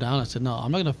turned them down. I said no,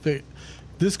 I'm not gonna fix.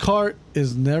 This car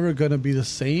is never gonna be the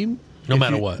same. No if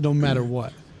matter what. No matter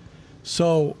what.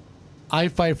 So, I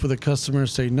fight for the customer and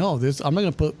say, no, I'm not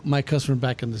going to put my customer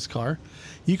back in this car.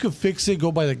 You could fix it,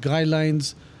 go by the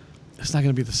guidelines. It's not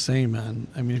going to be the same, man.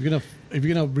 I mean, if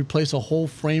you're gonna replace a whole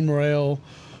frame rail,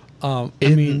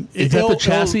 is that the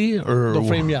chassis or the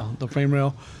frame? Yeah, the frame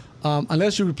rail.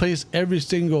 Unless you replace every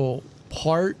single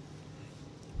part,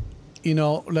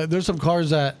 like there's some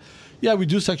cars that, we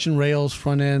do section rails,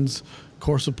 front ends,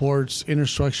 core supports, inner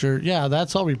structure. Yeah,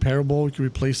 that's all repairable. You can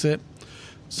replace it.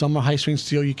 Some are high strength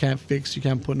steel you can't fix. You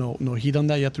can't put no heat on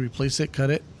that. You have to replace it, cut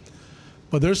it.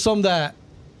 But there's some that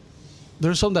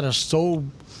are so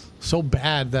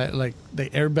bad that like the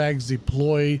airbags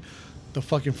deploy, the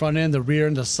fucking front end, the rear,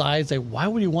 and the sides. Like, why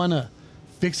would you want to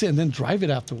fix it and then drive it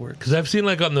afterwards? Because I've seen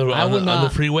like on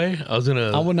the freeway, I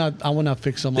would not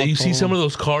fix them. You see some of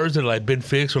those cars that are like been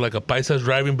fixed, or like a paisa's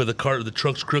driving, but the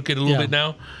truck's crooked a little bit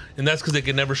now, and that's because they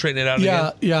can never straighten it out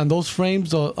again. Yeah, and those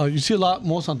frames, you see a lot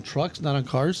most on trucks, not on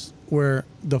cars, where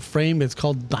the frame is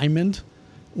called diamond,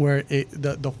 where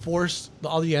the force,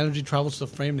 all the energy travels to the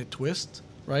frame and it twists,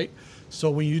 right? So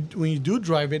when you do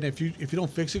drive it, if you don't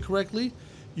fix it correctly,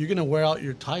 you're gonna wear out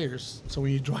your tires. So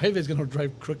when you drive it, it's gonna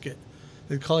drive crooked.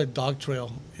 They call it dog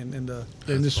trail in the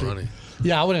industry. Funny.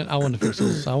 Yeah, I wouldn't fix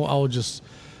those. I'm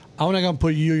not gonna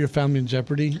put you or your family in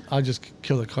jeopardy. I'll just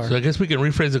kill the car. So I guess we can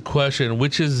rephrase the question,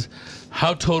 which is,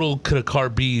 how total could a car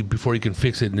be before you can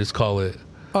fix it and just call it?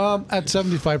 At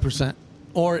 75%,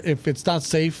 or if it's not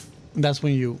safe, that's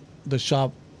when the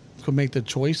shop could make the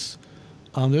choice.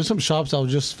 There's some shops that'll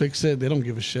just fix it. They don't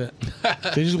give a shit.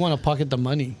 They just want to pocket the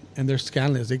money, and they're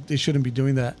scandalous. They shouldn't be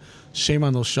doing that. Shame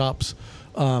on those shops.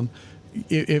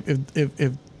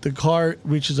 If the car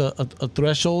reaches a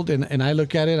threshold and I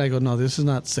look at it, I go, no, this is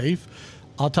not safe.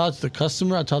 I'll talk to the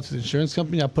customer. I'll talk to the insurance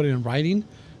company. I'll put it in writing.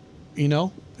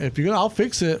 If you're gonna, I'll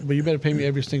fix it, but you better pay me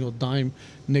every single dime,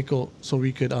 nickel, so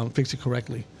we could fix it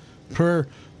correctly, per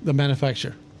the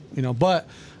manufacturer. But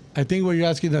I think what you're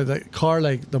asking, the car,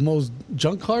 like the most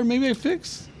junk car, maybe I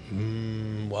fix.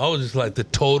 Well, I was just like the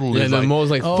total. Yeah, is the like, most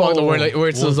like fuck the word, where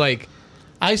it's just like.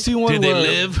 I see one. Did they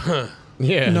live? Huh.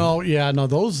 Yeah. No.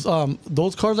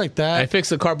 Those cars like that. I fixed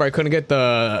the car, but I couldn't get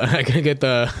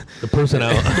the person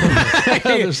out.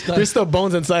 There's still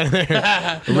bones inside of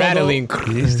there, rattling.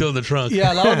 He's still in the trunk.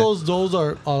 Yeah, a lot of those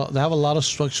are they have a lot of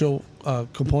structural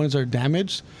components are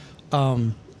damaged.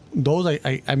 Those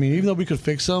I mean, even though we could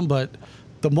fix them, but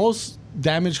the most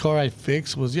damaged car I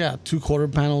fixed was 2 quarter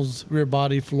panels, rear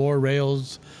body, floor,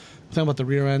 rails. I'm talking about the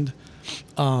rear end,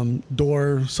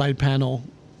 door, side panel,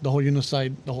 the whole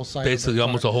uniside, the whole side. Basically,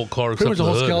 almost a whole car. Pretty much the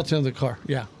whole hood. skeleton of the car.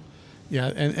 Yeah,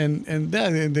 and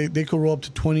they could roll up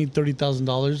to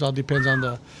 $20,000-$30,000. All depends on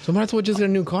the. So might as well just get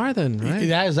a new car then, right?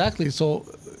 Yeah, exactly. So,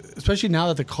 especially now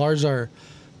that the cars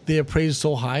they appraise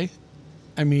so high.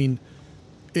 I mean,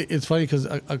 it's funny because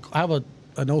I have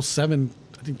an 07,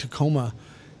 I think, Tacoma.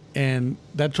 And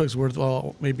that truck's worth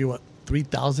maybe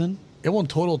 $3,000. It won't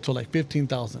total till like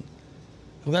 $15,000.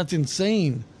 Well, that's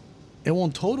insane. It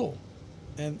won't total,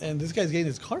 and this guy's getting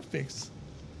his car fixed.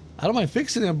 I don't mind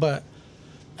fixing it, but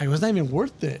it was not even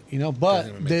worth it, But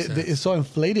it's so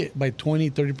inflated by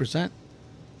 20-30%.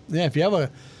 Yeah, if you have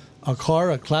a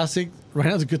car, a classic, right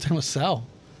now is a good time to sell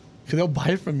because they'll buy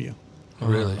it from you. Oh,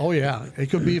 really? Oh yeah, it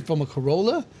could be from a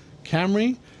Corolla,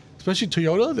 Camry, especially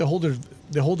Toyota. They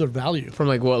hold their value. From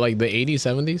like what, like the 80s,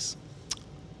 70s?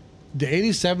 The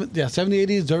 80s,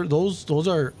 70s, 80s, those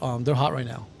are they're hot right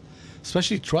now,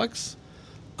 especially trucks.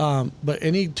 But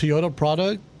any Toyota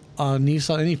product,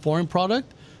 Nissan, any foreign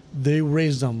product, they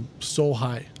raise them so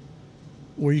high,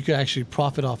 where you could actually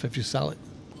profit off if you sell it.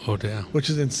 Oh damn! Which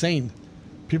is insane.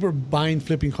 People are buying,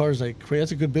 flipping cars like crazy.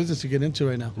 That's a good business to get into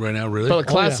right now. Right now, really? But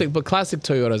classic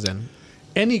Toyotas then.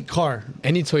 Any car,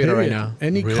 any Toyota period. Right now,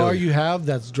 any car you have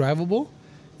that's drivable,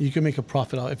 you can make a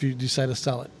profit out if you decide to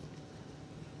sell it.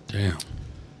 Damn.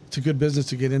 It's a good business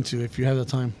to get into if you have the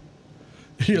time.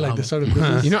 You're like, this sort of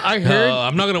business. I heard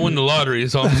I'm not gonna win the lottery,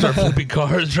 so I'm gonna start flipping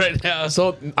cars right now.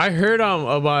 So I heard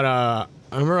about I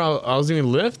remember I was doing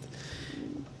Lyft,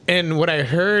 and what I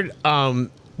heard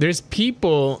there's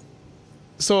people.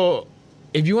 So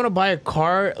if you want to buy a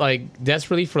car like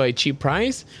desperately for like cheap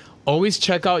price, always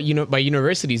check out by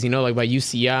universities, like by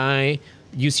UCI,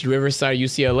 UC Riverside,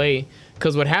 UCLA.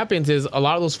 Because what happens is a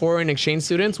lot of those foreign exchange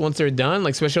students, once they're done,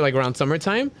 like especially like around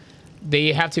summertime,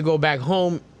 they have to go back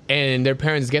home and their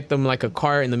parents get them like a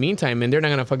car in the meantime, and they're not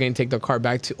gonna fucking take the car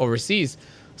back to overseas.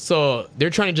 So they're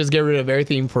trying to just get rid of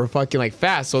everything for fucking like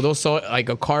fast. So they'll sell like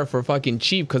a car for fucking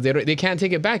cheap because they can't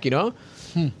take it back,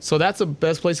 So that's the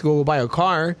best place to go buy a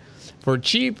car for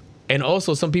cheap. And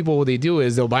also some people, what they do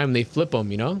is they'll buy them, they flip them,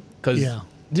 because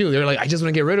dude, they're like, I just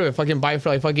want to get rid of it. Fucking buy it for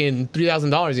like fucking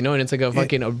 $3,000, you know, and it's like a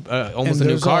fucking almost a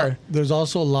new car. There's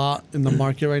also a lot in the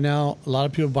market right now. A lot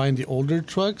of people buying the older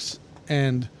trucks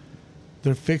and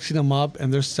they're fixing them up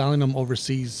and they're selling them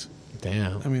overseas.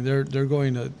 Damn. I mean, they're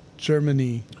going to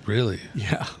Germany. Really?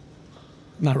 Yeah.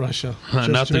 Not Russia.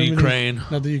 Not the Ukraine.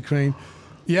 Not the Ukraine.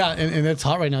 Yeah, and it's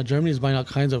hot right now. Germany's buying all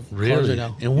kinds of cars Really? right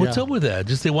now. And what's Yeah. up with that?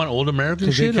 Just they want old American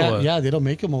 'Cause they shit or can't- what? Yeah, they don't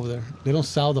make them over there. They don't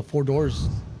sell the 4 doors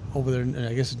over there,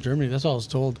 I guess, in Germany. That's what I was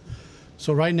told.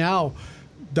 So right now,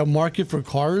 the market for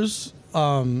cars,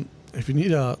 if you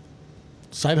need a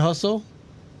side hustle,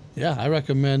 yeah, I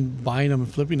recommend buying them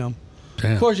and flipping them.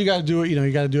 Damn. Of course, you got to do it. You know,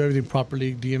 you got to do everything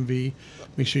properly. DMV,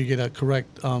 make sure you get a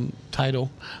correct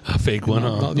title. A fake one,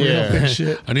 huh? Yeah. Fake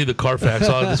shit. I need the Carfax.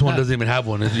 Oh, this one doesn't even have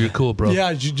one. You're cool, bro. Yeah,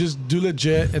 you just do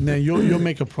legit, and then you'll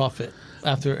make a profit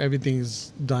after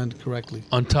everything's done correctly.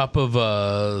 On top of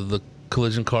the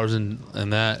collision cars and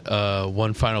that,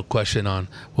 one final question on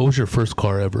what was your first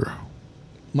car ever?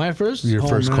 My first? Your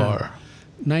first man. car.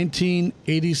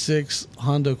 1986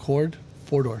 Honda Accord,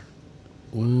 4-door.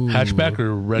 Hatchback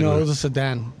or regular? No, it was a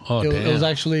sedan. Oh, it damn. was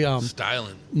actually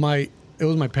Styling. it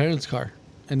was my parents' car,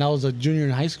 and I was a junior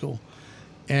in high school,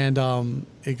 and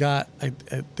it got I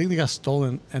think they got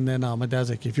stolen, and then my dad's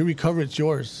like, if you recover, it's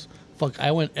yours. Fuck,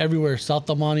 I went everywhere, South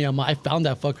Amani. I found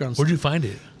that fucker on Where'd you find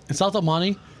it? in South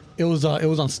Amani. It was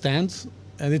on stands,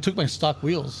 and they took my stock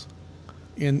wheels,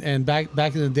 and back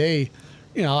in the day,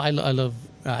 you know, I love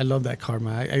that car,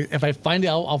 man. If I find it,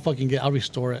 I'll fucking I'll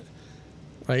restore it.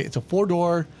 Right, it's a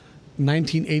 4-door,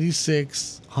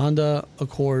 1986 Honda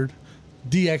Accord,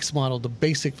 DX model, the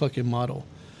basic fucking model,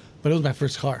 but it was my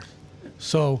first car.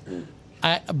 So,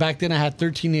 back then I had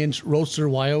 13-inch roadster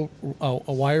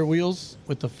wire wheels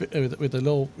with the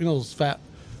little, you know, those fat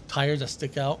tires that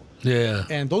stick out, Yeah.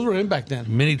 and those were in back then.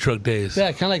 Mini truck days.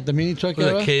 Yeah, kind of like the mini truck Was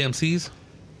era. that KMCs?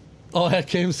 Oh, yeah,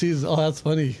 KMC's. Oh, that's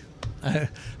funny. I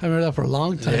remember that for a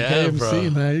long time. Yeah, KMC, bro.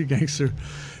 man, you gangster.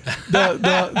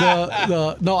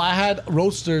 No, I had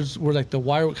roadsters were like the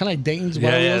wire, kind of like Dayton's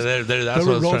wire wheels. That's There what I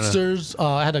were was trying to... roadsters.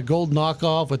 I had a gold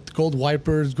knockoff with gold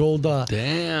wipers, gold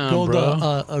Damn,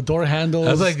 bro. door handles.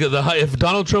 That's like if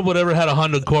Donald Trump would ever had a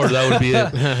Honda Accord, that would be it.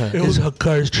 His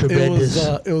car is tremendous.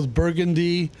 it was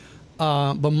burgundy.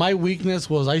 But my weakness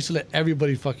was I used to let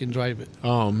everybody fucking drive it.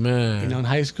 Oh man. You know, in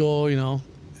high school, you know,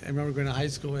 I remember going to high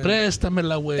school and Préstame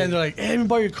la güey. they're like, "Hey, let me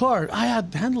borrow your car." I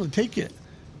had to handle it, take it.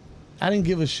 I didn't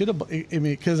give a shit about. I mean,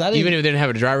 because I didn't. Even if they didn't have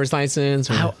a driver's license.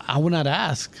 Or, I would not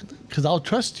ask because I'll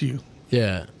trust you.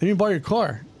 yeah. Let me borrow your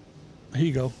car. Here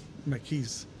you go, my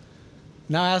keys.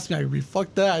 Now ask me, I'd be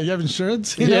fuck that. You have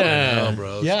insurance? You know? Yeah. No,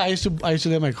 bro. Yeah, I used to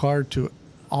let my car to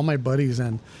all my buddies,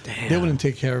 and they wouldn't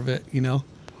take care of it. You know.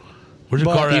 Where's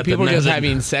your But car at? People the just night-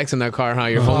 having sex in their car, huh?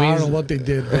 Your I don't know homies. what they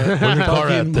did. But Where's your car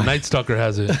at? fucking- The Night Stalker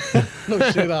has it. no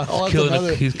shit. Oh, that's Killing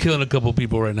another- he's killing a couple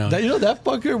people right now. That, you know, that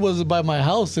fucker was by my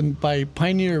house and by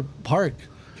Pioneer Park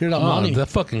here in Oh, Amani. that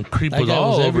fucking creep That was guy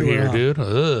all was over here, everywhere, dude.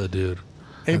 Ugh, dude.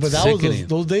 Hey, but That's that was sickening.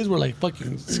 those days were like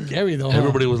fucking scary though. huh?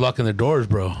 Everybody was locking their doors,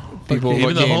 bro. People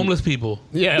Even the fucking- homeless people.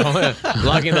 Yeah,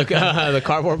 locking the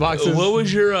cardboard boxes. What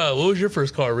was your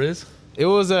first car, Riz? It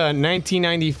was a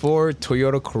 1994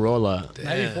 Toyota Corolla.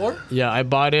 94? Yeah, I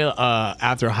bought it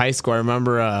after high school. I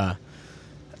remember I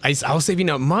was saving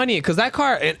up money because that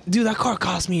car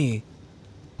cost me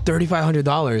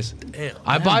 $3,500. Damn.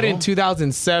 I bought it in bro.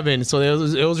 2007, so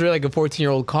it was really like a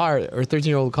 14-year-old car or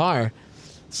 13-year-old car.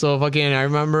 So fucking, I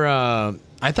remember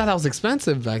I thought that was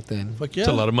expensive back then. Fuck yeah. It's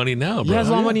a lot of money now, bro. Yeah, it's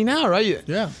a lot of yeah. money now, right?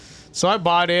 Yeah. So I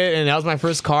bought it, and that was my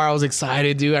first car. I was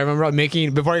excited, dude. I remember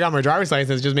before I got my driver's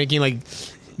license, just making like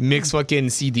mixed fucking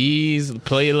CDs,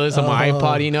 playlists on my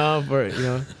iPod, you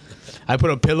know, I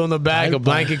put a pillow in the back, a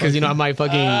blanket, because you know I might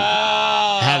fucking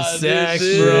have sex,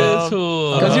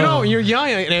 bro. Because you know you're young,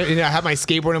 and I have my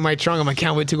skateboard in my trunk. I'm like,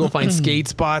 can't wait to go find skate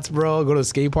spots, bro. Go to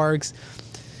skate parks,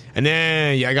 and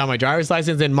then I got my driver's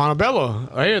license in Montebello,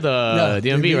 right here, the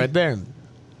DMV right there.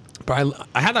 But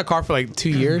I had that car for like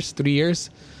 3 years.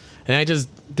 And I just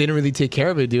didn't really take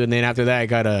care of it, dude. And then after that, I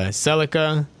got a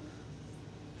Celica. And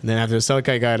then after the Celica,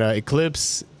 I got a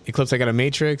Eclipse. I got a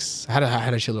Matrix. I had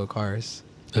a shitload of cars.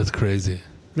 That's crazy.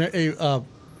 Hey,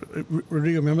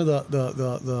 Rodrigo, remember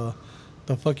the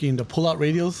fucking pull-out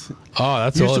radios? Oh,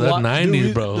 that's You all used to that walk- 90s,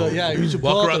 dude, bro. yeah, you used to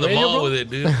pull walk out around the the radio, mall bro. with it,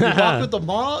 dude. You walk with the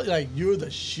mall, like you're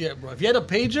the shit, bro. If you had a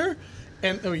pager,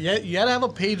 and you had to have a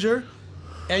pager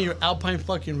and your Alpine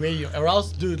fucking radio, or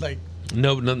else, dude, like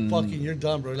No, fucking, you're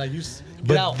done, bro. Like get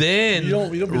But out. then, you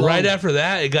don't belong. right after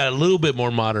that, it got a little bit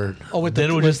more modern. with then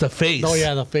it was just a face. Oh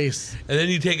yeah, the face. And then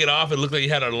you take it off, it looked like you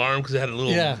had an alarm because it had a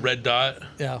little Yeah. red dot.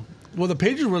 Yeah. Well, the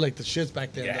pagers were like the shits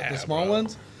back then. Yeah, the small bro.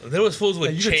 ones. There was fools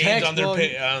with you could change text, on their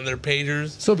bro. on their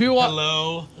pagers. So people walk.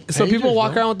 Hello. So people Pagers,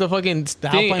 walk bro. around with the fucking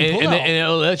thing, Alpine and pullout.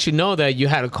 it'll let you know that you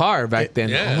had a car back then.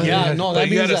 Yeah. Yeah, no, that But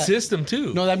you means got a that- system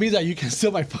too. No, that means that you can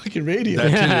steal my fucking radio. That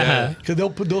too, yeah. Because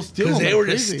they'll steal Because them they like were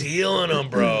just crazy. stealing them,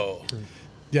 bro.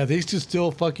 Yeah, they used to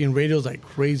steal fucking radios like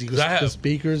crazy. I have- The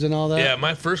speakers and all that. Yeah,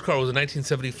 my first car was a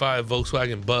 1975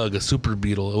 Volkswagen Bug, a Super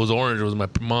Beetle. It was orange. It was my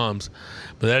mom's,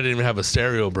 but that didn't even have a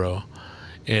stereo, bro.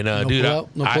 And dude, pull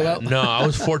out? No pull out? no, I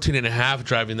was 14 and a half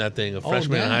driving that thing, a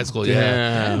freshman in damn. high school.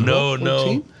 Damn. Yeah, no,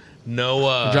 14?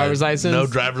 no Driver's license? no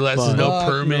driver's license, no Fuck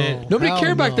permit. no. Nobody Hell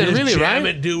cared back no. then, Just really, right?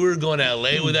 jamming, dude. We were going to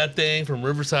LA with that thing from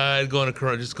Riverside, going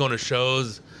to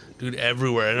shows, dude,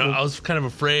 everywhere. And I was kind of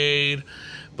afraid,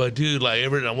 but dude, like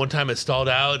one time it stalled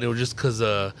out. And it was just because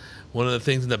one of the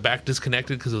things in the back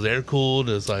disconnected because it was air cooled.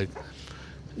 It was like,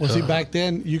 Well, see, back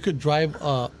then you could drive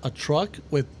a truck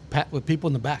with people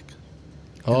in the back.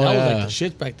 And Oh, that was yeah. like the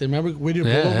shit back then. Remember Whittier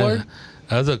yeah, Boulevard?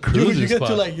 that was a Dude, cruising you get spot.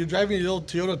 to like you're driving your little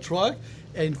Toyota truck,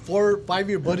 and 4 or 5 of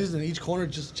your buddies in each corner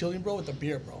just chilling, bro, with a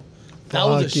beer, bro. That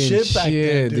was the Fucking shit back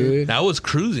then, dude. that was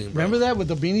cruising, bro. Remember that with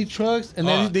the beanie trucks, and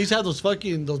then Oh. they used to have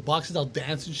those boxes that'll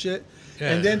dance and shit.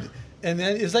 Yeah. And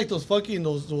then it's like those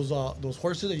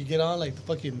horses that you get on, like the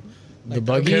fucking like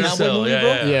buggy? cowboy Carousel, movie, yeah, bro.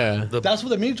 yeah. Yeah. The- That's what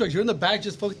the mini trucks. You're in the back,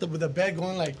 just fucked with the bed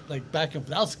going like back and forth.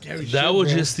 That was scary. that shit, was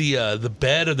bro. just the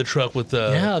bed of the truck with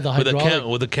the with hydraulic.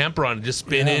 with the camper on it, just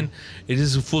spinning. It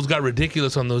just fools got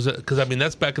ridiculous on those because I mean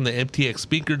that's back in the MTX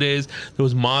speaker days. There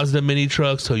was Mazda mini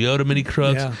trucks, Toyota mini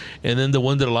trucks, Yeah. and then the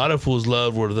one that a lot of fools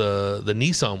loved were the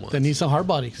Nissan ones. the Nissan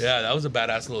hardbodies. Yeah, that was a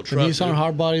badass little The truck. Nissan dude.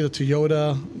 hardbody, the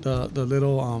Toyota, the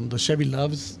little the Chevy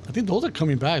Loves. I think those are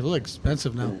coming back. Those are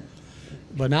expensive now.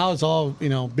 But now it's all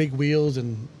big wheels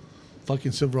and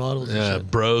fucking Silverados. And Yeah,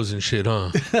 shit. bros and shit, huh?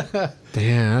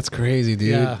 Damn, that's crazy,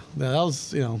 dude. Yeah, that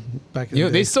was back in Yo,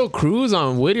 the they day. still cruise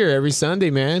on Whittier every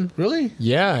Sunday, man. Really?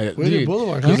 Yeah, Whittier dude.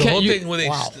 Boulevard, You huh? The can't- whole you- thing when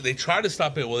wow. they tried to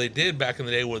stop it, well, they did back in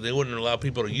the day where they wouldn't allow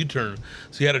people to U-turn,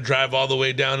 so you had to drive all the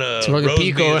way down to fucking Roseby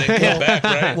Pico. and then come back,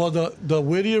 right? Well, the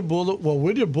Whittier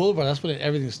Boulevard. That's when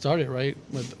everything started, right?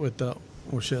 With the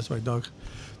shit, that's my dog.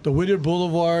 The Whittier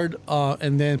Boulevard,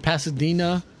 and then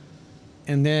Pasadena,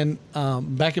 and then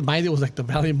back in my day it was like the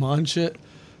Valley Mon shit,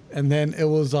 and then it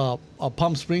was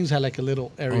Palm Springs had like a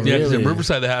little area. Yeah, because Really? in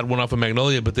Riverside they had one off of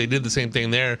Magnolia, but they did the same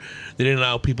thing there. They didn't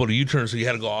allow people to U-turn, so you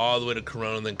had to go all the way to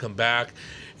Corona and then come back.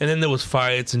 And then there was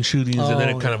fights and shootings, and then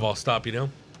it kind of all stopped,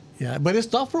 Yeah, but it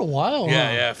stopped for a while. huh?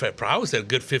 Yeah, for I would say a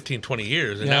good 15, 20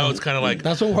 years. And now it's kind of like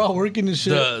that's when we're all working and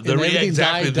shit. and everything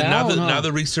died down, now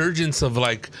the resurgence of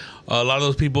like a lot of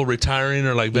those people retiring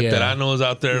or like veteranos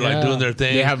out there like Yeah. doing their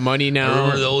thing. They have money I now.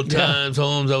 remember the old Yeah. times,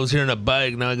 Holmes. I was hearing a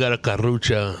bike, now I got a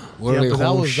carrucha. What are Yeah, they but that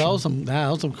home was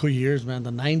sh- some cool years, man.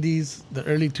 The '90s, the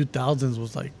early 2000s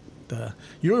was like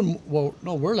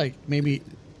we're like maybe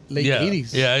late Yeah,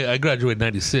 '80s. yeah. I graduated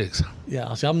 '96.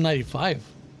 Yeah, see, I'm 95.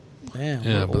 Damn,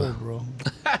 Yeah, we're but- old, bro.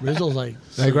 Rizzo's like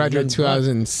I graduated young buck.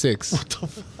 2006.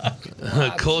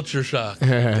 Culture shock.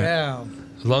 Damn.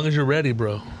 As long as you're ready,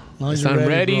 bro. As long as Sound you're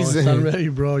ready, ready, bro. Zen. Sound ready,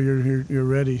 bro. You're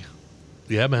ready.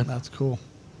 Yeah, man. That's cool.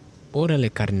 Órale,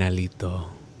 carnalito.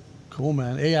 Cool,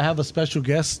 man. Hey, I have a special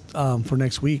guest for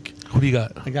next week. Who do you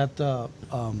got? I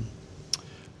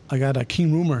got a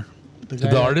King Rumor.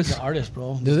 The artist? The artist,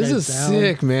 bro. Dude, this guy's is down.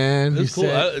 sick, man. He That's cool.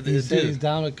 said, he said Dude. he's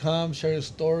down to come, share his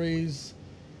stories.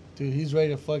 Dude, he's ready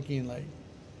to fucking like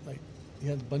he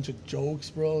has a bunch of jokes,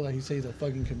 bro. Like he says he's a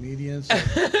fucking comedian. So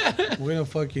we're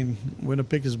gonna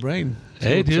pick his brain. See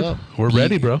Hey, what's dude. up. We're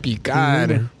ready, bro.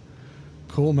 Picar.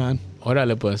 Cool, man.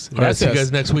 Órale, pues. All right, see you Gracias.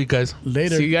 guys next week, guys.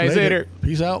 Later. See you guys later.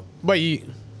 Peace out. Bye.